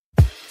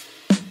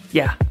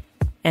 Yeah,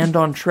 and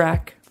on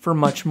track for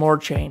much more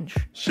change.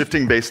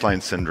 Shifting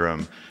baseline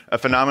syndrome, a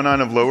phenomenon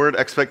of lowered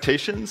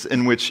expectations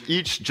in which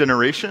each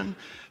generation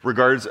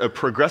regards a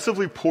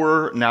progressively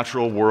poorer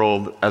natural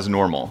world as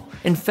normal.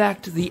 In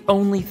fact, the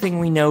only thing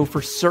we know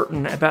for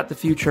certain about the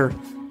future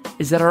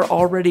is that our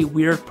already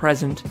weird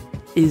present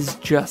is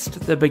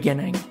just the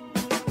beginning.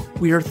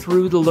 We are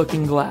through the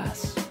looking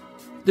glass.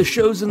 The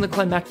shows in the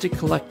Climactic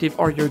Collective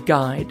are your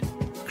guide,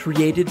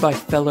 created by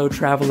fellow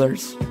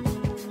travelers.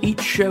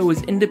 Each show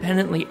is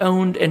independently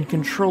owned and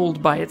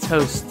controlled by its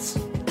hosts,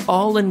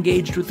 all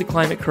engaged with the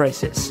climate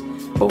crisis,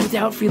 but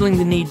without feeling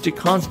the need to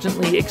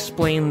constantly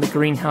explain the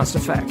greenhouse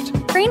effect.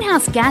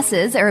 Greenhouse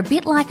gases are a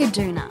bit like a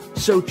doona.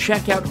 So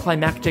check out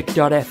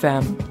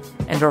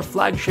climactic.fm and our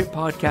flagship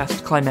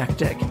podcast,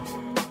 Climactic,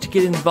 to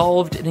get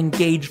involved and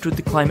engaged with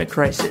the climate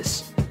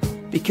crisis.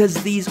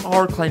 Because these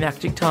are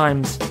climactic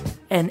times,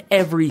 and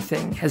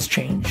everything has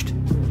changed.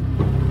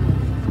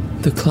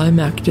 The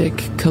Climactic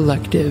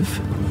Collective.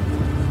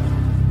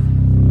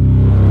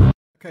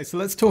 Okay, so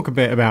let's talk a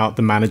bit about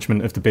the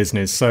management of the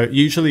business. So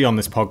usually on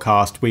this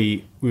podcast,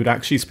 we would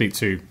actually speak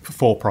to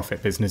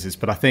for-profit businesses,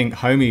 but I think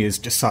Homie is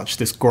just such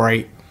a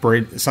great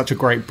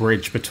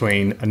bridge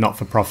between a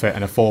not-for-profit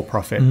and a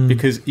for-profit,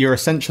 because you're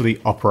essentially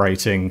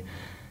operating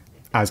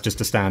as just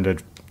a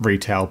standard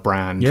retail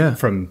brand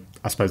from,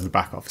 I suppose, the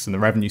back office and the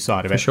revenue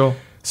side of it. For sure.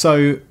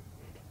 So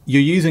you're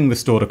using the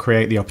store to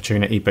create the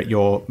opportunity, but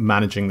you're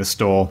managing the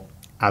store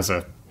as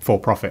a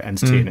for-profit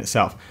entity in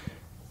itself.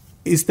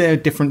 Is there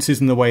differences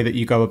in the way that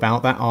you go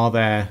about that? Are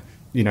there,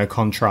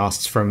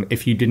 contrasts from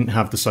if you didn't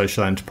have the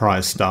social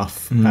enterprise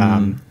stuff?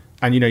 And,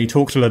 you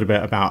talked a little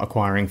bit about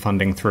acquiring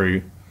funding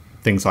through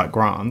things like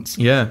grants.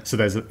 Yeah. So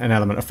there's an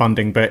element of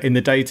funding. But in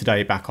the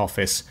day-to-day back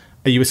office,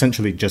 are you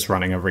essentially just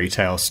running a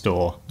retail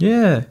store?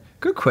 Yeah.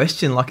 Good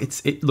question. Like,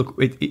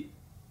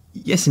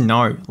 yes and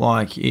no.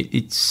 Like,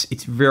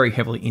 it's very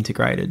heavily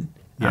integrated.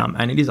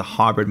 And it is a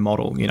hybrid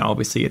model.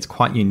 Obviously it's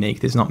quite unique.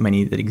 There's not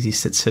many that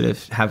exist that sort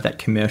of have that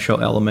commercial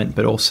element,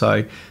 but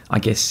also, I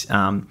guess,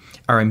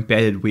 are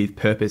embedded with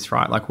purpose,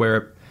 right? Like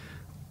we're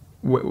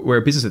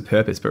a business with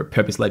purpose, but a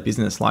purpose-led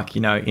business. Like,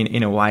 in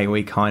a way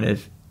we kind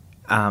of,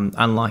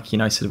 unlike,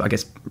 sort of, I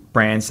guess,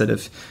 brands that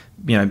have,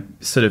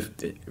 sort of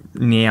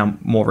now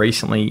more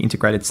recently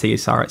integrated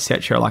CSR,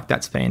 etc. Like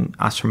that's been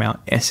us from our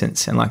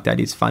essence, and like that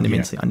is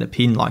fundamentally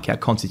underpinned. Like our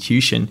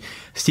constitution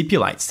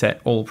stipulates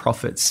that all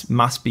profits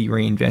must be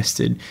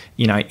reinvested,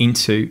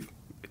 into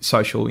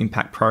social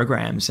impact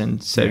programs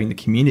and serving the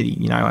community.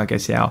 I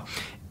guess our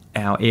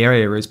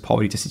area is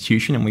poverty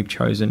destitution, and we've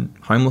chosen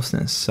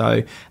homelessness.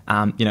 So,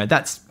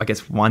 that's, I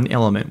guess, one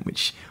element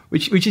which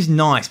is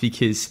nice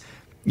because,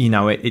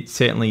 it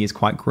certainly is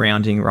quite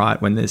grounding,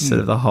 right? When there's sort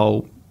of the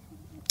whole,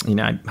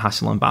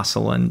 hustle and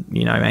bustle and,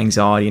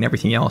 anxiety and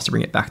everything else, to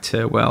bring it back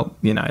to,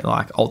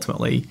 like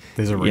ultimately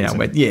there's a reason.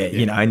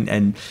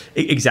 And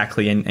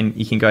exactly. And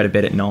you can go to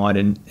bed at night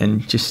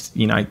and just,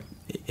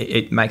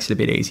 it makes it a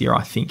bit easier,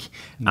 I think.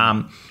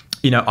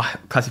 I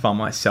classify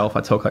myself,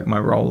 I talk like my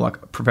role,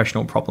 like a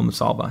professional problem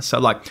solver. So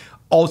like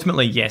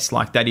ultimately, yes,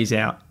 like that is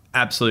our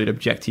absolute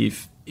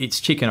objective. It's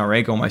chicken or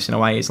egg almost in a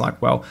way. Is like,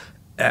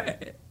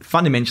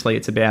 fundamentally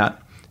it's about,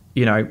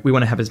 we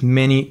want to have as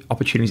many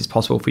opportunities as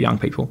possible for young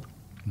people.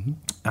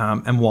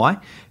 And why?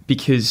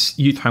 Because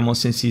youth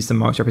homelessness is the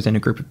most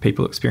represented group of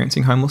people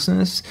experiencing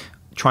homelessness,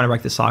 trying to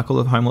break the cycle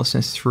of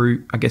homelessness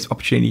through, I guess,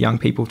 opportunity young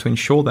people to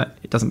ensure that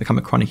it doesn't become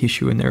a chronic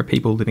issue and there are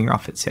people living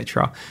rough,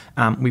 etc.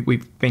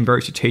 We've been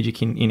very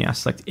strategic in our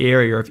select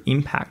area of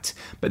impact,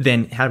 but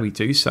then how do we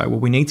do so? Well,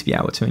 we need to be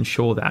able to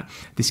ensure that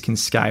this can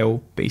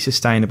scale, be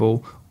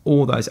sustainable,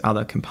 all those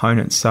other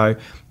components. So,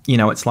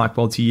 it's like,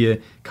 do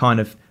you kind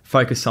of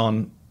focus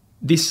on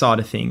this side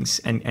of things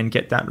and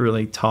get that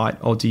really tight,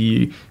 or do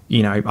you,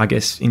 I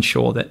guess,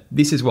 ensure that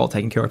this is well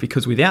taken care of?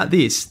 Because without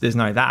this, there's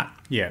no that.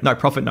 Yeah. No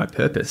profit, no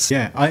purpose.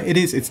 Yeah, it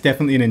is. It's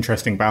definitely an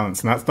interesting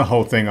balance. And that's the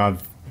whole thing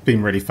I've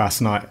been really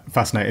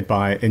fascinated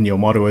by in your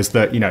model is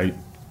that,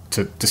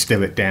 to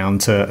distill it down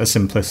to a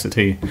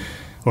simplicity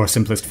or a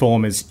simplest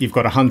form is you've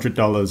got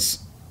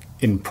 $100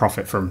 in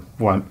profit from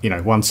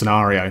one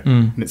scenario.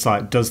 And it's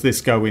like, does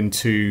this go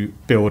into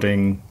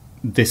building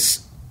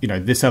this,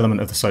 this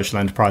element of the social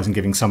enterprise and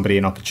giving somebody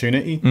an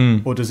opportunity?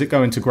 Or does it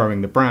go into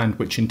growing the brand,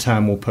 which in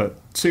turn will put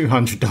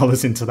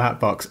 $200 into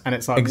that box? And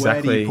it's like,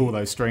 where do you pull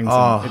those strings?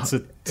 It's a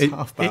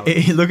tough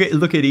balance.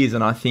 Look, it is.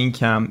 And I think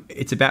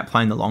it's about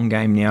playing the long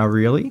game now,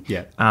 really.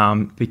 Yeah.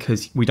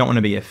 Because we don't want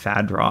to be a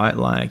fad, right?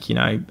 Like,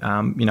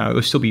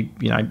 it'll still be,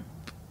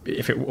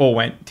 if it all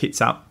went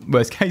tits up,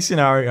 worst case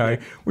scenario,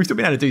 we've still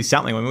been able to do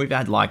something. When we've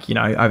had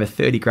over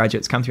 30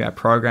 graduates come through our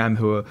program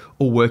who are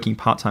all working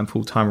part-time,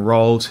 full-time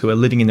roles, who are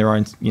living in their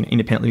own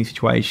independent living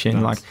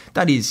situation. Nice.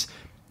 That is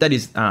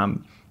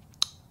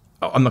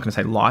I'm not going to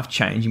say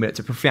life-changing, but it's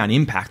a profound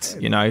impact,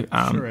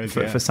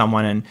 for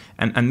someone.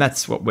 And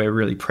that's what we're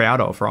really proud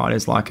of, right?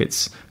 Is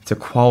it's a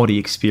quality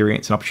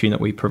experience, an opportunity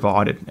that we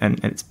provided, and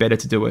it's better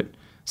to do it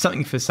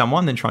something for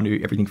someone than trying to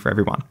do everything for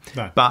everyone.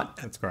 No, but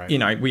that's great.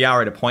 We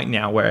are at a point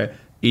now where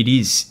it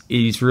is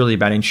really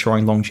about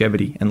ensuring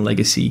longevity and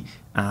legacy,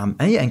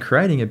 and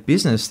creating a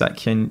business that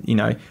can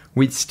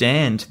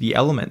withstand the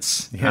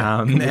elements.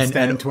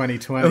 Withstand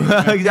 2020.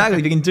 Exactly.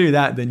 If you can do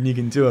that, then you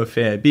can do a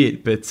fair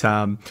bit. But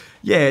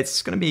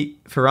it's going to be,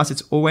 for us,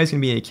 it's always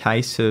going to be a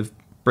case of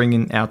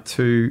bringing our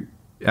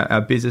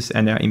business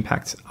and our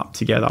impact up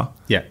together.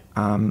 Yeah.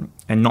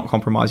 And not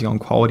compromising on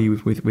quality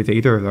with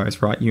either of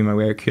those, right?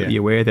 You're acutely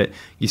aware that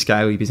you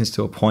scale your business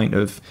to a point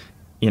of,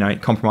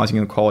 compromising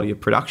on the quality of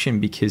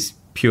production because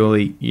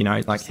purely,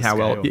 how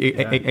well...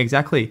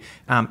 Exactly.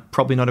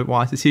 Probably not a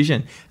wise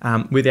decision.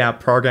 With our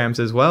programs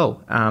as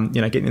well,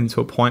 getting them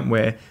to a point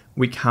where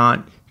we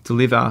can't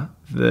deliver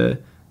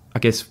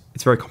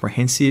it's very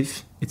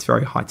comprehensive, it's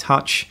very high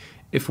touch.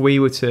 If we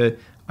were to,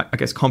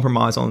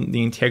 compromise on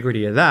the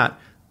integrity of that,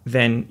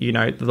 then,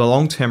 the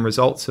long-term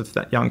results of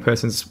that young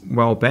person's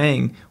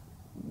well-being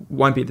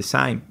won't be the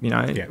same. We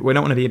don't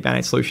want to be a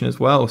band-aid solution as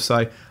well. So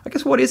I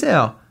guess what is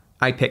our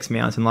apex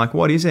mountain?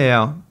 What is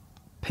our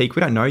peak? We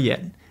don't know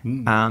yet.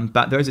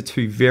 But those are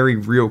two very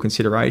real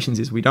considerations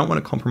is we don't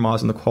want to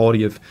compromise on the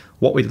quality of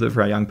what we deliver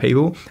for our young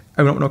people. And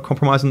we don't want to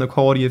compromise on the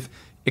quality of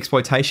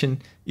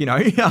exploitation, in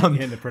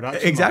the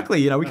production.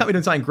 Exactly. We can't be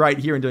doing something great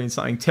here and doing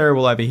something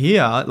terrible over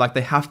here.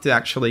 They have to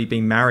actually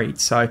be married.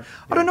 So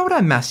I don't know what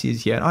our mass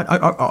is yet. I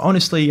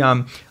honestly,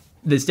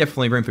 there's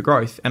definitely room for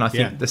growth. And I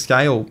think the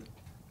scale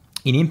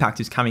in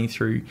impact is coming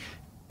through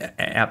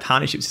our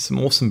partnerships with some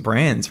awesome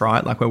brands,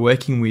 right? We're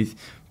working with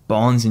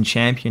Bonds and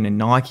Champion and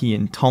Nike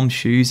and Tom's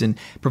Shoes and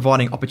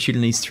providing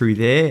opportunities through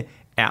their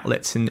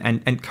outlets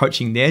and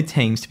coaching their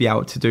teams to be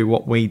able to do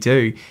what we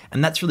do.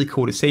 And that's really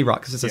cool to see, right?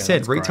 Because as I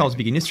said, retail's a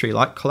big industry.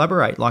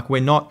 Collaborate. We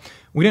don't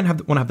want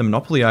to have the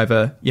monopoly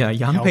over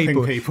young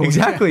people.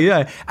 Exactly,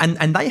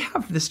 And they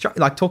have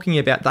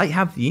they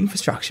have the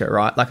infrastructure,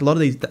 right? A lot of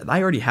these,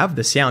 they already have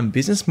the sound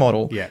business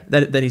model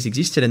that has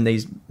existed in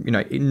these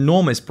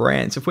enormous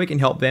brands. If we can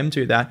help them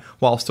do that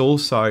whilst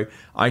also,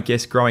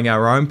 growing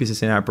our own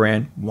business and our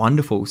brand,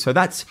 wonderful. So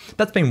that's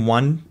been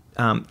one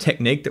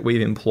technique that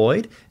we've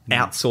employed,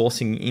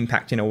 outsourcing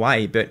impact in a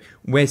way, but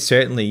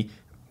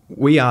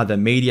we are the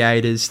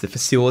mediators, the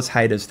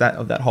facilitators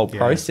of that whole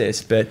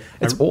process. But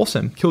it's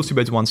awesome. Kills two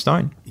birds with one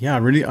stone. Yeah, I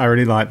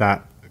really like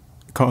that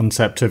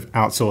concept of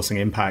outsourcing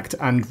impact,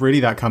 and really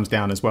that comes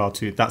down as well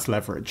to that's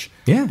leverage.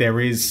 Yeah, there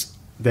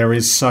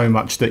is so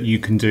much that you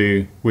can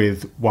do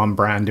with one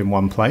brand in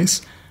one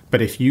place,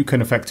 but if you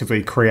can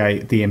effectively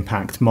create the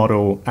impact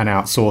model and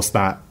outsource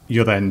that,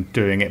 you're then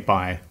doing it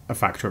by a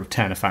factor of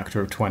 10, a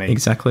factor of 20.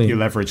 Exactly. Your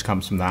leverage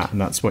comes from that, and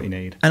that's what you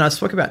need. And I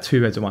spoke about two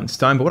birds with one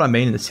stone, but what I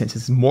mean in the sense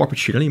is more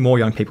opportunity, more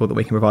young people that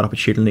we can provide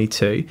opportunity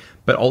to,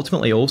 but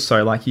ultimately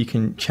also you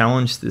can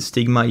challenge the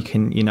stigma, you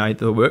can,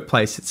 the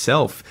workplace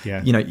itself.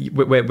 Yeah.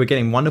 We're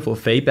getting wonderful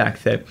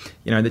feedback that,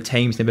 the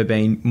team's never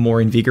been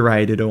more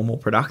invigorated or more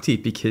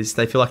productive because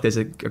they feel like there's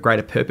a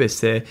greater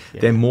purpose.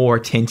 They're more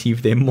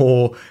attentive, they're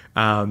more,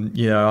 trying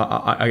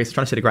to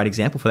set a great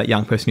example for that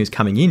young person who's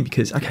coming in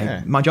because,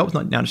 my job's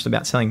not now just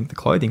about selling the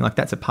clothing,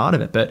 that's a part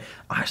of it, but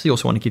I actually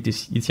also want to give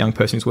this young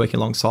person who's working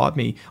alongside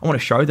me, I want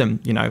to show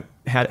them,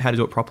 how to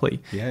do it properly.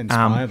 Yeah,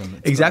 inspire them.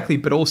 It's exactly.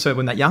 great. But also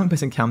when that young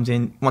person comes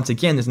in, once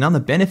again, there's another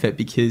benefit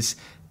because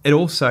it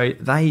also,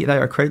 they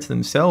are a credit to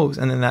themselves,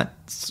 and then that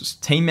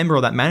team member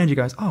or that manager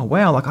goes, oh,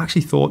 wow, I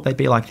actually thought they'd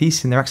be like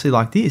this, and they're actually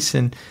like this,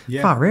 and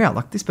far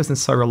out, this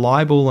person's so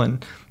reliable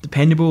and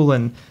dependable,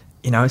 and,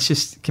 it's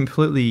just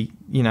completely,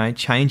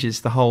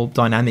 changes the whole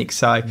dynamic.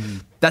 So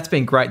that's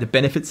been great. The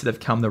benefits that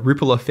have come, the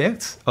ripple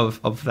effect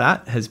of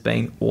that has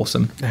been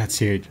awesome. That's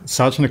huge.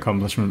 Such an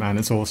accomplishment, man.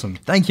 It's awesome.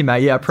 Thank you,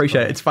 mate. Yeah, I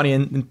appreciate it. It's funny,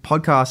 and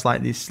podcasts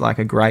like this are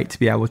great to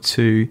be able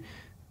to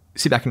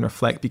sit back and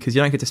reflect because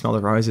you don't get to smell the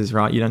roses,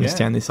 right? You don't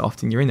understand this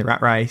often. You're in the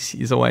rat race.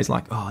 It's always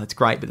oh, that's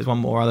great, but there's one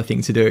more other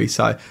thing to do.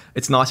 So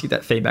it's nice to get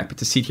that feedback, but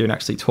to sit here and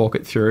actually talk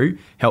it through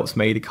helps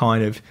me to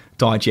kind of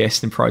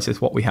digest and process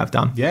what we have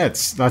done. Yeah,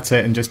 that's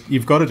it. And just,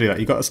 you've got to do that.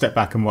 You've got to step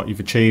back on what you've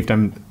achieved.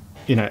 And,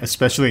 you know,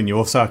 especially in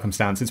your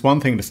circumstance, it's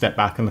one thing to step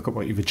back and look at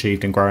what you've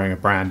achieved in growing a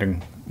brand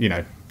and, you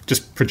know,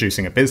 just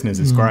producing a business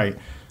is great.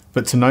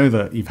 But to know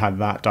that you've had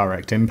that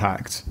direct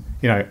impact,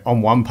 you know,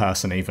 on one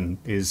person even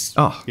is,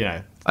 you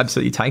know,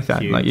 absolutely take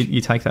that. huge. Like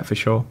you take that for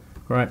sure.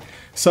 Right.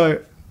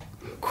 So,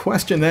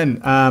 question then,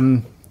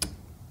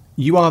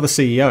 you are the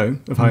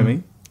CEO of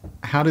Homie.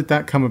 How did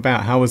that come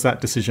about? How was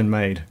that decision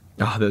made?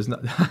 Oh, there's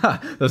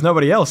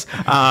nobody else.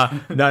 No.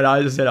 As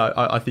I said,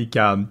 I think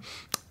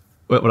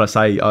what I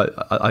say,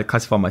 I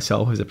classify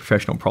myself as a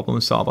professional problem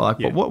solver. Like,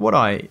 but what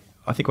I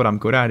think what I'm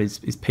good at is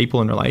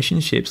people and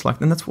relationships. Like,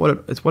 and that's what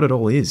it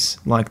all is.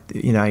 Like,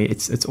 you know,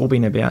 it's all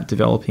been about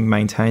developing,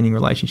 maintaining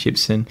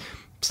relationships and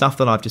stuff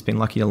that I've just been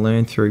lucky to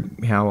learn through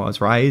how I was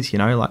raised. You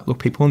know, like look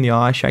people in the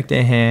eye, shake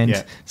their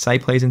hand, say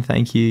please and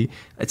thank you.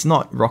 It's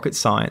not rocket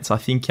science. I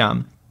think,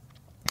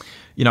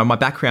 you know, my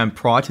background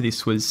prior to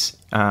this was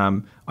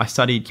I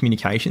studied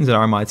communications at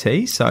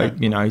RMIT, so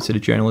you know, sort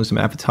of journalism,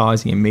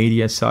 advertising, and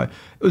media. So it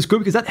was good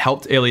because that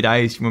helped early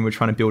days when we were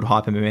trying to build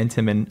hyper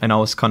momentum, and I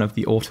was kind of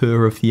the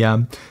author of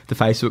the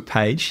Facebook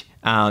page.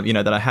 You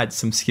know, that I had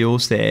some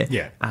skills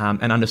there,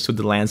 and understood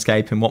the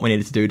landscape and what we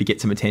needed to do to get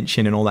some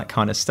attention and all that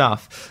kind of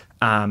stuff.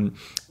 And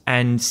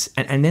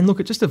then look,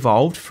 it just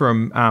evolved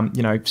from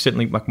you know,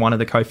 certainly like one of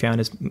the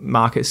co-founders,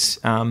 Marcus,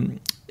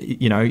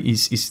 you know,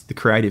 is the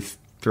creative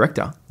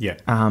director.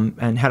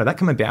 And how did that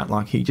come about?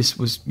 Like he just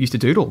used to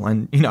doodle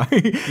and, you know,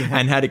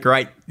 and had a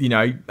great, you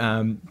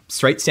know,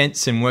 street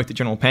sense and worked at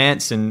General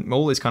Pants and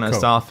all this kind of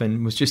stuff,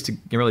 and was just a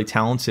really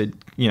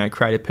talented, you know,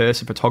 creative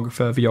person,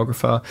 photographer,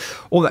 videographer,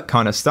 all that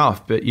kind of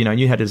stuff. But, you know,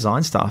 knew how to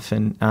design stuff,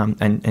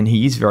 and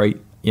he is very,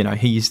 you know,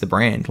 he is the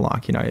brand,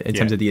 like, you know, in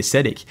terms of the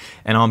aesthetic,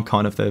 and I'm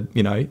kind of the,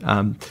 you know,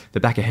 the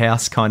back of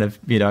house kind of,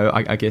 you know,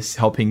 I guess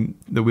helping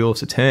the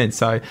wheels to turn.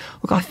 So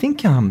look, I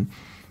think,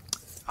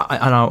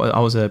 I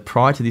was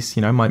prior to this,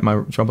 you know,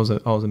 my job was I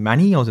was a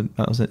manny. I was a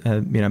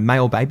you know,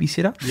 male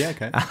babysitter.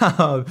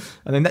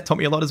 And then that taught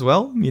me a lot as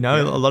well. You know,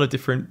 a lot of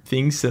different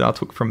things that I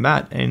took from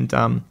that.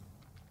 And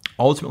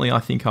ultimately, I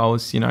think I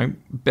was, you know,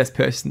 best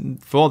person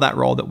for that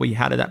role that we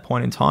had at that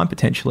point in time,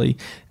 potentially.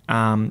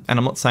 And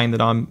I'm not saying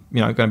that I'm,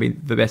 you know, going to be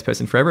the best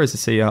person forever as the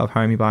CEO of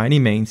Homie by any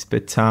means,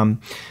 but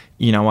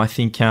you know, I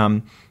think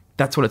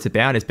that's what it's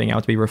about, is being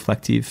able to be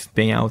reflective,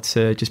 being able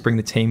to just bring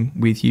the team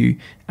with you.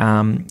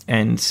 And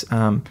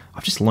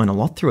I've just learned a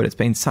lot through it. It's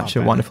been such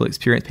a wonderful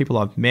experience. People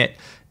I've met,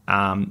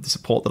 the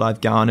support that I've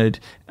garnered,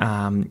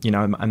 you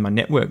know, and my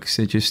networks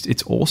are just,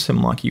 it's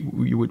awesome. Like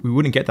we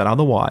wouldn't get that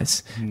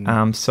otherwise.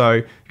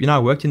 So, you know, I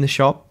worked in the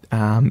shop.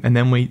 And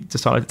then we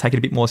decided to take it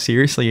a bit more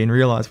seriously and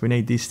realised we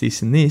need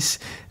this, and this,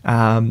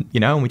 you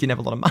know, and we didn't have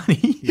a lot of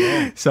money.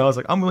 So I was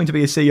like, I'm willing to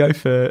be a CEO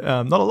for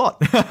not a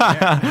lot,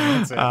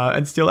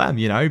 and still am,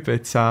 you know.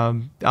 But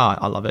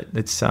I love it.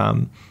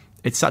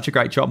 It's such a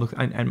great job,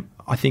 and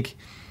I think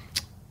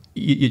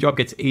your job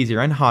gets easier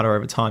and harder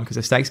over time because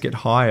the stakes get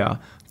higher.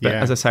 But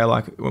as I say,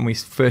 like when we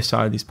first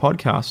started this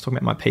podcast, talking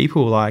about my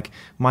people, like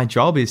my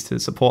job is to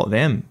support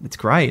them. It's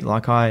great.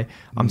 Like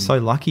I'm so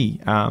lucky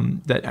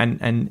that,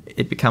 and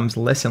it becomes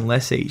less and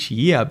less each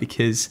year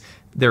because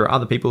there are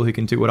other people who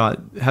can do what I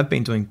have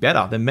been doing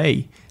better than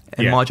me.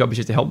 And my job is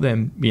just to help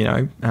them, you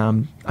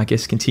know, I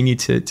guess continue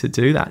to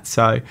do that.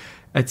 So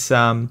it's,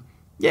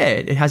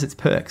 it has its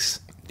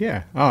perks.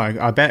 Yeah. Oh,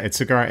 I bet it's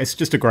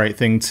just a great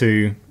thing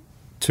to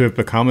have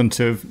become, and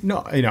to have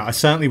not, you know, I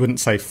certainly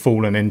wouldn't say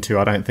fallen into.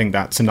 I don't think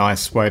that's a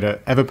nice way to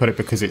ever put it,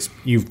 because it's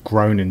you've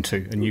grown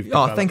into and you've.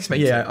 Oh, thanks,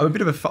 mate. Yeah, I'm a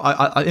bit of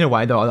a in a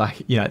way though.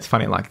 Like, you know, it's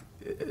funny, like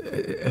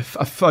a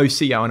faux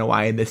CEO in a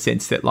way, in the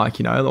sense that, like,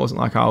 you know, it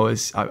wasn't like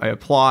I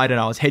applied and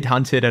I was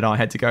headhunted and I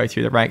had to go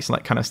through the ranks and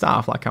that kind of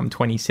stuff. Like I'm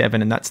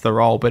 27 and that's the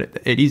role,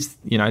 but it is,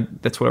 you know,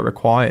 that's what it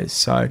requires.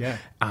 So, you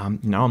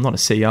know, I'm not a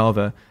CEO of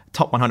a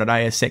top 100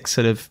 ASX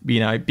sort of, you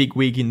know, big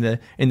wig in the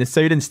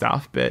suit and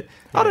stuff, but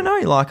I don't know,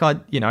 like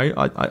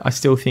I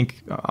still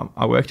think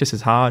I work just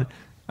as hard.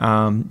 You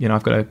know,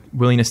 I've got a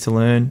willingness to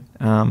learn.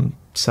 I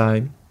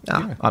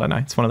don't know.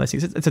 It's one of those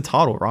things. It's a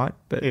title, right?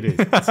 But it is.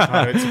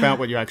 It's about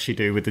what you actually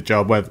do with the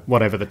job,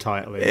 whatever the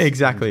title is.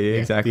 Exactly.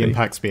 The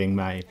impact's being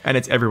made, and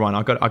it's everyone.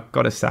 I've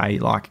got to say,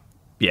 like,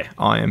 yeah,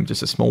 I am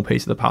just a small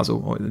piece of the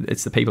puzzle.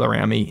 It's the people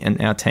around me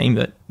and our team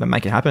that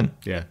make it happen.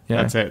 Yeah,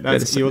 that's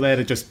it. You're there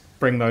to just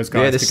bring those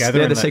guys together.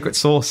 They're the secret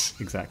sauce.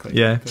 Exactly.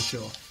 Yeah, for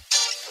sure.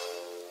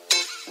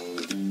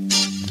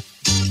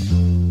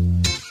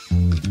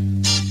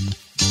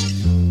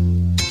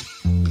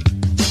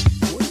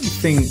 What do you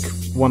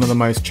think one of the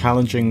most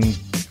challenging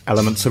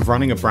elements of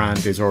running a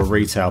brand is, or a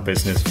retail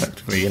business,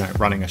 effectively, you know,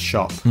 running a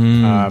shop?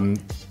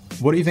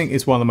 What do you think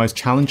is one of the most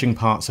challenging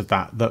parts of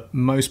that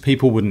most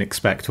people wouldn't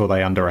expect or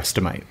they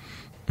underestimate?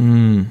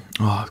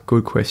 Oh,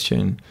 good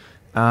question.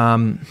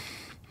 I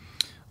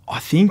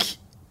think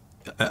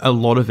a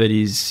lot of it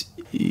is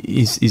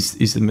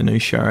the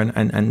minutiae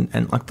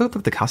and like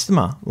the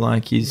customer,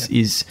 like is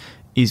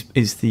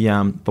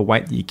the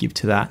weight that you give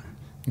to that.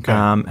 Okay.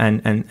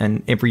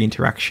 And every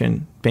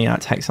interaction, being able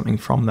to take something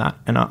from that.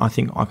 And I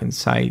think I can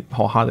say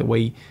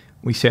wholeheartedly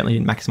we certainly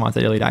didn't maximize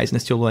that early days, and they're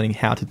still learning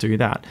how to do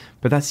that.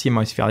 But that's your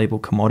most valuable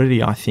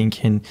commodity, I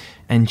think, and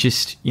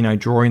just, you know,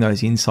 drawing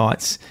those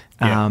insights.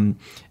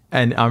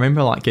 And I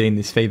remember like getting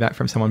this feedback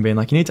from someone being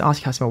like, you need to ask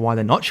your customer why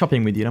they're not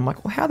shopping with you. And I'm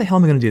like, well, how the hell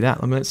am I going to do that?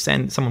 I'm going to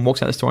stand, someone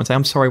walks out the store and say,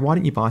 I'm sorry, why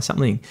didn't you buy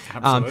something?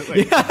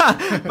 Absolutely.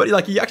 But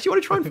like, you actually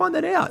want to try and find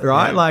that out,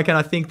 right? Yeah. Like, and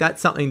I think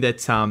that's something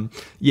that,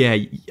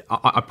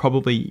 I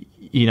probably,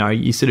 you know,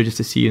 you sort of just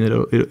assume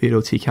that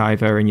it'll tick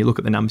over, and you look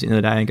at the numbers at the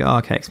end of the day and go, oh,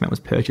 okay, X amount was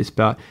purchased.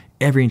 But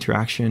every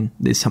interaction,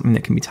 there's something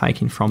that can be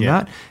taken from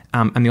that,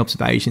 and the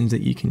observations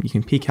that you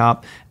can pick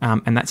up,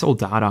 and that's all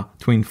data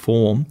to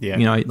inform, you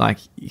know, like,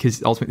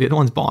 because ultimately they're the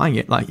ones buying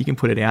it, like you can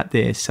put it out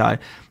there. So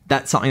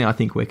that's something I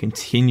think we're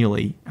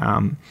continually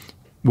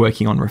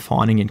working on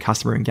refining in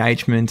customer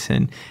engagement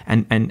and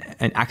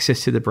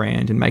access to the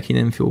brand and making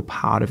them feel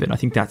part of it. I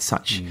think that's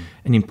such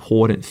an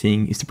important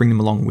thing, is to bring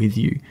them along with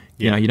you.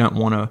 You know, you don't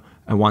want a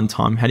one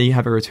time. How do you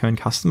have a return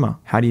customer?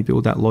 How do you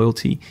build that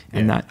loyalty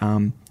and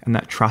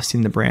that trust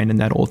in the brand and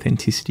that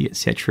authenticity,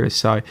 etc.?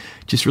 So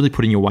just really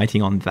putting your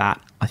weighting on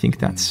that, I think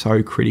that's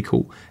so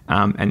critical.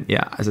 And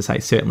yeah, as I say,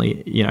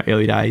 certainly, you know,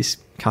 early days,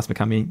 customer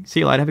come in, see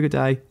you later, have a good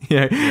day.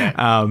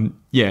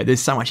 You know, there's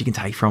so much you can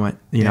take from it,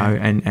 you know,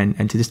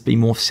 and to just be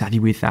more savvy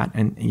with that.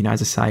 And, you know,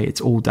 as I say, it's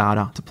all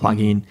data to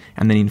plug in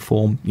and then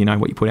inform, you know,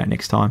 what you put out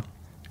next time.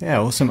 Yeah,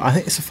 awesome. I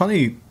think it's a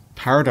funny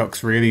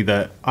paradox, really,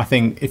 that I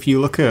think if you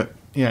look at,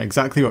 you know,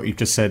 exactly what you've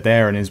just said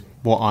there, and is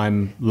what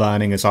I'm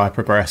learning as I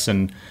progress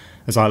and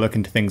as I look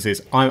into things,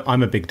 is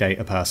I'm a big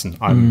data person.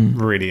 I'm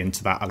really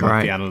into that. I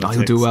love the analytics.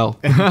 You'll do well.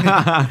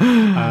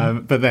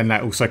 But then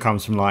that also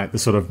comes from like the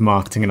sort of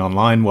marketing and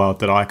online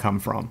world that I come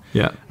from.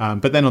 Yeah.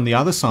 But then on the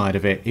other side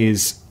of it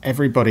is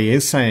everybody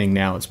is saying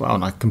now as well,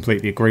 and I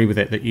completely agree with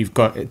it, that you've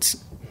got,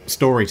 it's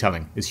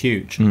storytelling is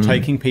huge.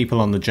 Taking people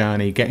on the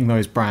journey, getting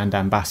those brand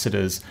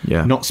ambassadors,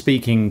 not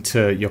speaking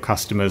to your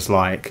customers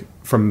like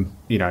from,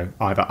 you know,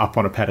 either up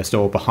on a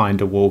pedestal or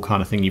behind a wall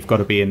kind of thing. You've got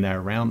to be in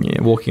there around them.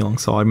 Yeah, walking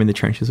alongside them in the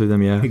trenches with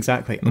them,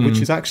 Exactly. Which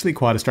is actually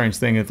quite a strange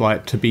thing, of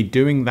like to be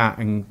doing that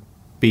and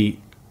be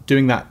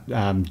doing that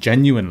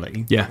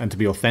genuinely and to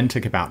be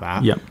authentic about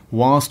that,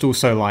 whilst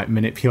also like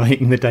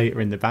manipulating the data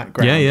in the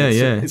background.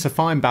 It's a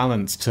fine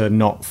balance to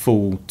not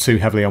fall too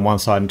heavily on one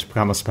side and to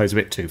become, I suppose, a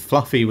bit too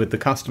fluffy with the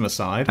customer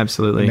side.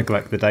 Absolutely.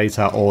 Neglect the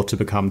data, or to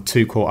become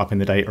too caught up in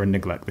the data and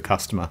neglect the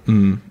customer.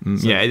 So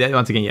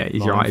once again,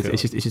 you're right.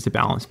 It's just a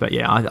balance. But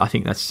yeah, I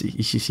think it's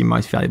just your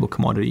most valuable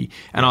commodity.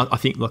 And I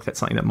think, look, that's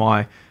something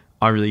that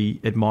I really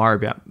admire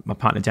about my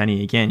partner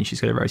Danny. Again, she's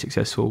got a very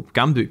successful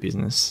gumboot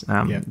business,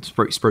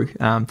 Spruik.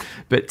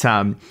 But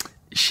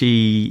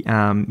she,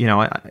 you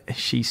know,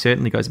 she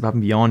certainly goes above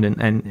and beyond,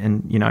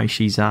 and you know,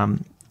 she's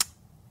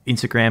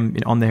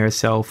Instagram on there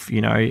herself. You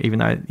know, even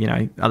though, you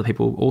know, other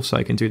people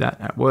also can do that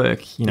at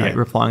work. You know,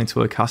 replying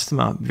to a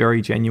customer,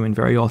 very genuine,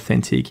 very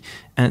authentic,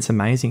 and it's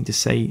amazing to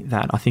see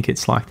that. I think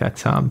it's like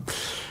that.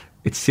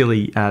 It's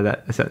silly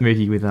that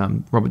movie with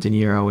Robert De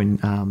Niro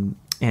and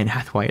Anne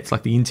Hathaway. It's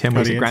like the intern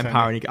was a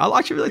grandpa, and I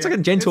actually really, it's like a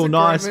gentle,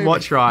 nice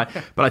watch, right?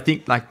 But I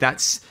think like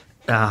that's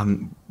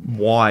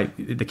why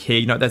the key.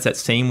 You know, that's that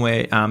scene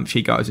where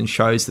she goes and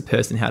shows the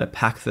person how to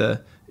pack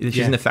she's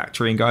in the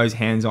factory and goes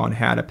hands on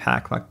how to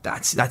pack. Like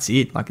that's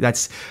it. Like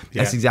that's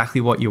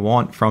exactly what you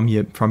want from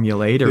your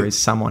leader, is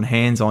someone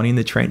hands on in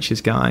the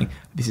trenches going,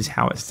 this is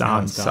how it's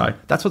done. So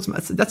that's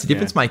the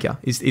difference maker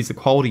is the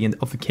quality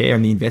of the care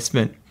and the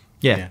investment.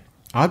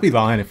 I'd be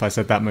lying if I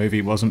said that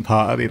movie wasn't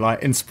part of the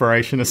like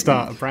inspiration to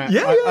start a brand.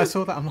 I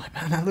saw that. I'm like,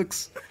 man, that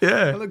looks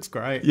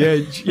great.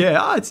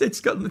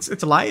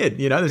 It's layered.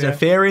 You know, there's an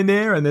affair in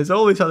there, and there's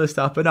all this other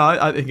stuff. But no,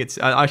 I think it's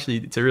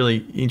a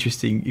really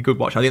interesting, good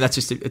watch. I think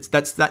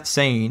that's that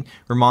scene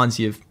reminds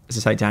you of, as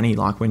I say, Danny,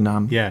 like when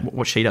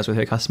what she does with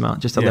her customer,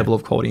 just a level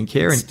of quality and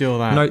care, and still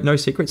that. No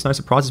secrets, no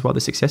surprises why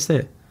the success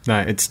there. No,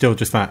 it's still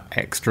just that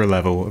extra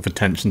level of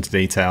attention to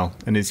detail,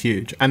 and it's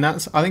huge. And I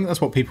think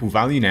that's what people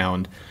value now.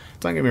 And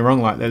don't get me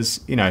wrong, like there's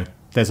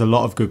a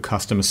lot of good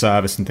customer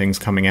service and things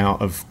coming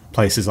out of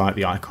places like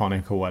the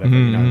Iconic or whatever,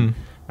 you know,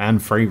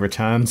 and free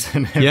returns.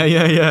 And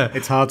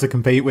it's hard to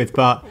compete with,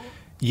 but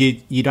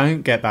you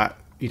don't get that.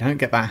 You don't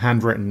get that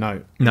handwritten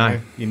note. No, you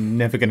know? You're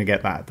never going to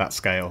get that at that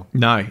scale.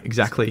 No,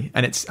 exactly.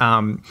 And it's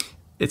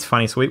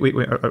funny. So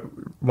we a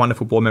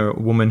wonderful board member, a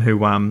woman who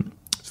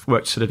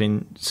worked sort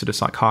of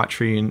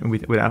psychiatry and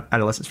with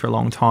adolescents for a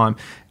long time.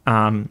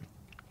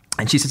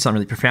 And she said something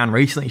really profound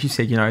recently. She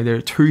said, you know, there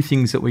are two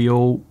things that we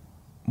all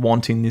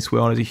want in this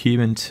world as a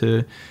human: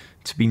 to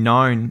be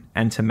known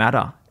and to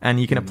matter. And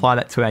you can apply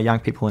that to our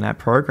young people in our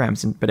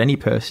programs, but any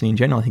person in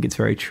general, I think it's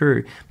very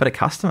true. But a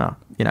customer,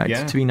 you know,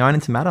 to be known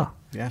and to matter.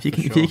 Yeah, if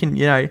you can,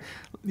 you know,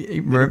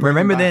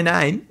 remember their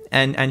name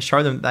and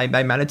show them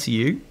they matter to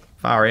you,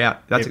 far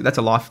out. That's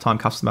a lifetime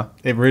customer.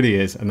 It really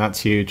is, and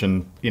that's huge.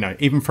 And you know,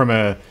 even from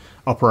a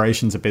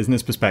operations, a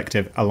business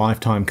perspective, a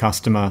lifetime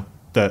customer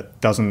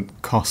that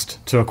doesn't cost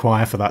to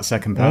acquire for that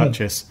second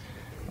purchase,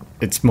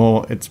 it's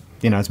more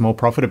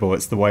profitable.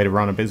 It's the way to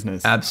run a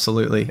business.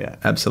 Absolutely.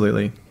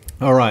 Absolutely.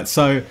 All right.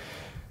 So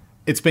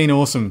it's been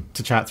awesome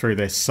to chat through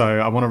this. So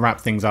I want to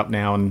wrap things up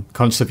now and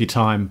conscious of your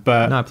time.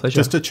 But No, pleasure.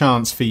 just a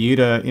chance for you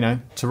to,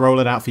 to roll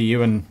it out for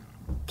you and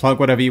plug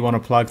whatever you want to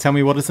plug. Tell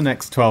me, what does the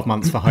next 12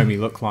 months for Homie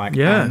look like?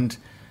 Yeah. And,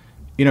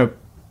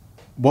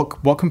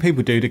 what can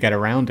people do to get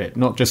around it?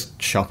 Not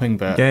just shopping,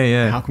 but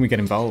how can we get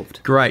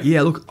involved? Great.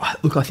 Yeah, look,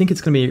 I think it's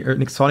going to be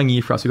an exciting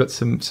year for us. We've got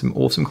some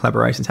awesome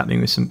collaborations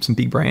happening with some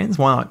big brands.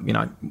 One,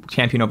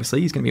 Champion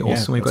obviously is going to be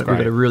awesome. We've got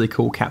a really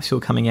cool capsule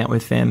coming out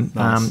with them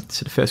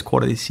sort of first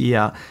quarter this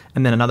year.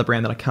 And then another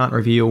brand that I can't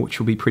reveal, which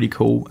will be pretty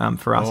cool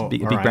for us, a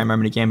big brand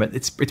moment again. But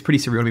it's pretty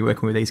surreal to be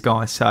working with these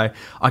guys. So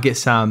I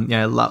guess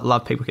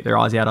love people get their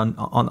eyes out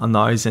on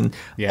those. And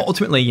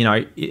ultimately,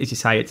 as you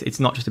say, it's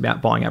not just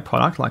about buying our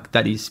product. Like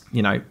that is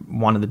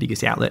one of the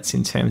biggest outlets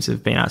in terms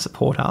of being able to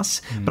support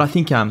us. But I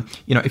think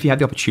if you have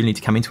the opportunity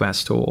to come into our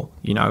store,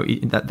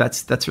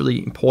 that's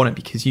really important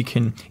because you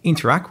can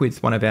interact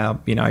with one of our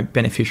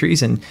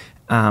beneficiaries and.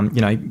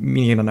 You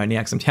don't know now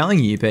because I'm telling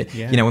you, but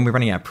when we're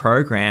running our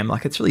program,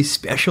 like it's really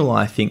special,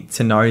 I think,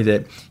 to know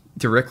that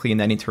directly in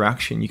that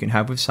interaction you can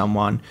have with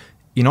someone,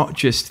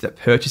 that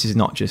purchase is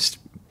not just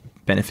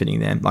benefiting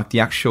them, like the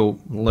actual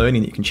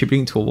learning that you're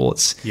contributing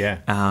towards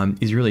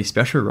is really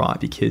special, right?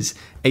 Because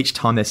each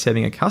time they're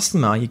serving a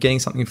customer, you're getting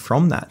something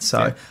from that.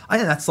 So I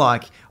think that's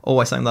like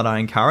always something that I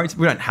encourage.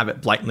 We don't have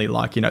it blatantly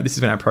like, this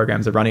is when our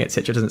programs are running,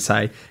 etc. It doesn't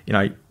say,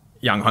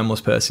 young homeless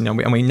person,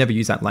 and we never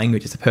use that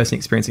language. It's a person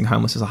experiencing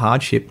homelessness as a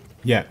hardship.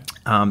 Yeah.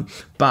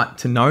 But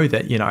to know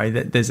that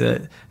that there's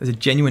a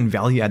genuine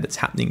value add that's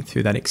happening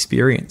through that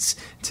experience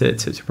to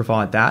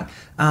provide that.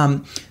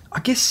 I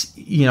guess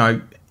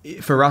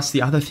for us,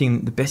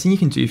 the best thing you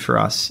can do for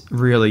us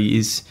really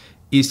is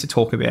to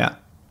talk about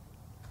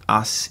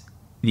us,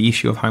 the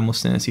issue of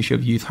homelessness, issue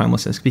of youth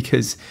homelessness,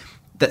 because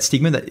that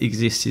stigma that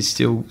exists is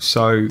still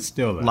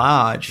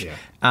large. Yeah.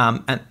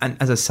 And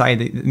as I say,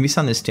 the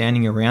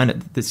misunderstanding around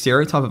it, the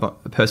stereotype of a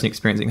person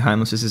experiencing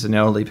homelessness is an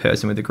elderly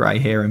person with a grey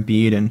hair and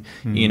beard and,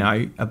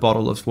 a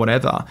bottle of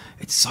whatever.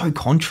 It's so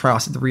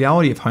contrasted. The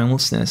reality of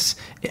homelessness,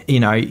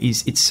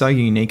 it's so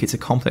unique. It's a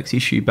complex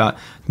issue, but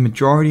the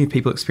majority of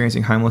people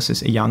experiencing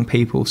homelessness are young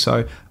people.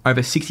 So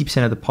over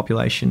 60% of the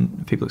population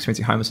of people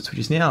experiencing homelessness, which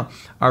is now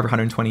over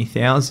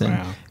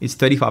 120,000, is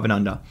 35 and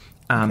under.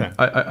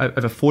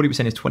 Over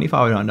 40% is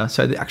 25 and under.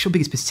 So the actual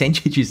biggest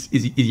percentage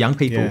is young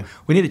people. Yeah.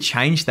 We need to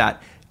change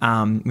that.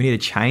 We need to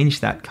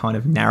change that kind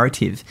of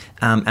narrative.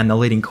 And the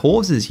leading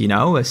causes,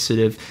 are sort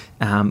of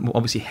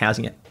obviously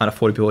housing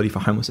unaffordability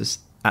for homelessness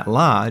at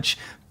large.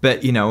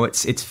 But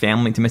it's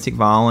family, domestic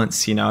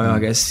violence. I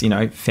guess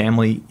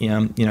family,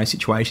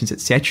 situations,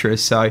 etc.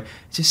 So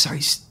it's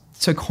just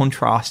so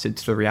contrasted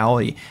to the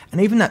reality.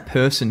 And even that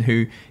person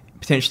who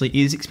potentially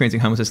is experiencing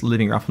homelessness,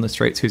 living rough on the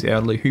streets, who's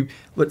elderly, who,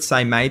 let's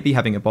say, may be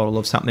having a bottle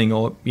of something,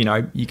 or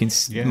might be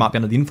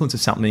under the influence of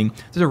something.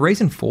 There's a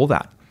reason for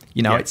that.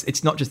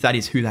 It's not just that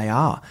is who they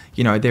are.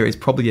 There is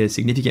probably a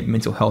significant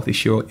mental health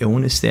issue or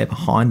illness there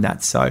behind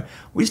that. So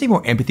we just need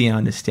more empathy and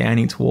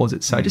understanding towards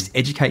it. So just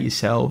educate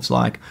yourselves.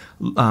 Like,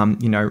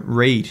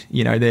 read.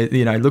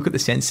 Look at the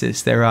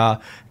census.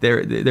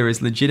 There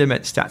is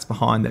legitimate stats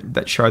behind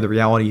that show the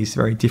reality is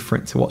very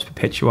different to what's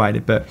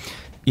perpetuated. But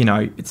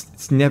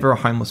it's never a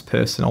homeless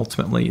person.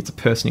 Ultimately, it's a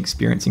person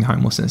experiencing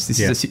homelessness. This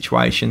is a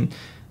situation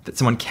that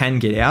someone can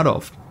get out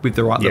of with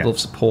the right level of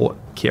support,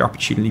 care,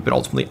 opportunity, but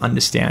ultimately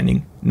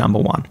understanding, number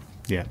one.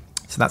 Yeah.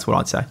 So that's what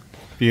I'd say.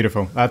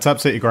 Beautiful. That's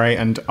absolutely great.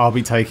 And I'll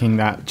be taking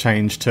that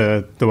change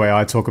to the way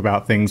I talk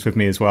about things with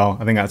me as well.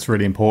 I think that's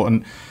really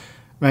important.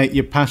 Mate,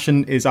 your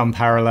passion is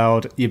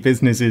unparalleled. Your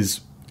business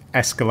is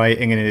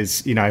escalating and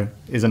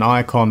is an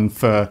icon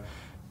for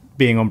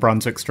being on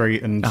Brunswick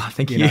Street. And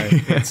thank you.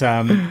 It's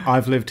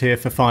I've lived here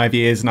for 5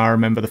 years, and I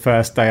remember the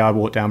first day I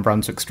walked down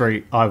Brunswick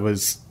Street, I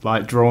was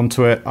like drawn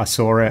to it. I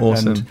saw it.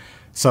 Awesome. And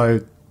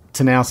so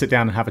to now sit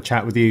down and have a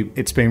chat with you,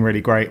 it's been really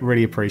great.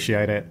 Really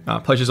appreciate it.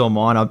 Pleasure's all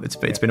mine. It's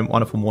been a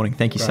wonderful morning.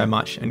 Thank you so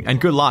much, and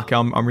good luck.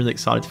 I'm really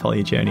excited to follow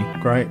your journey.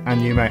 Great.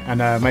 And you, mate.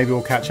 And maybe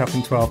we'll catch up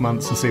in 12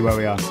 months and see where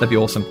we are. That'd be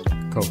awesome.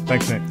 Cool.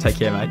 Thanks, Nick. Take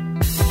care, mate.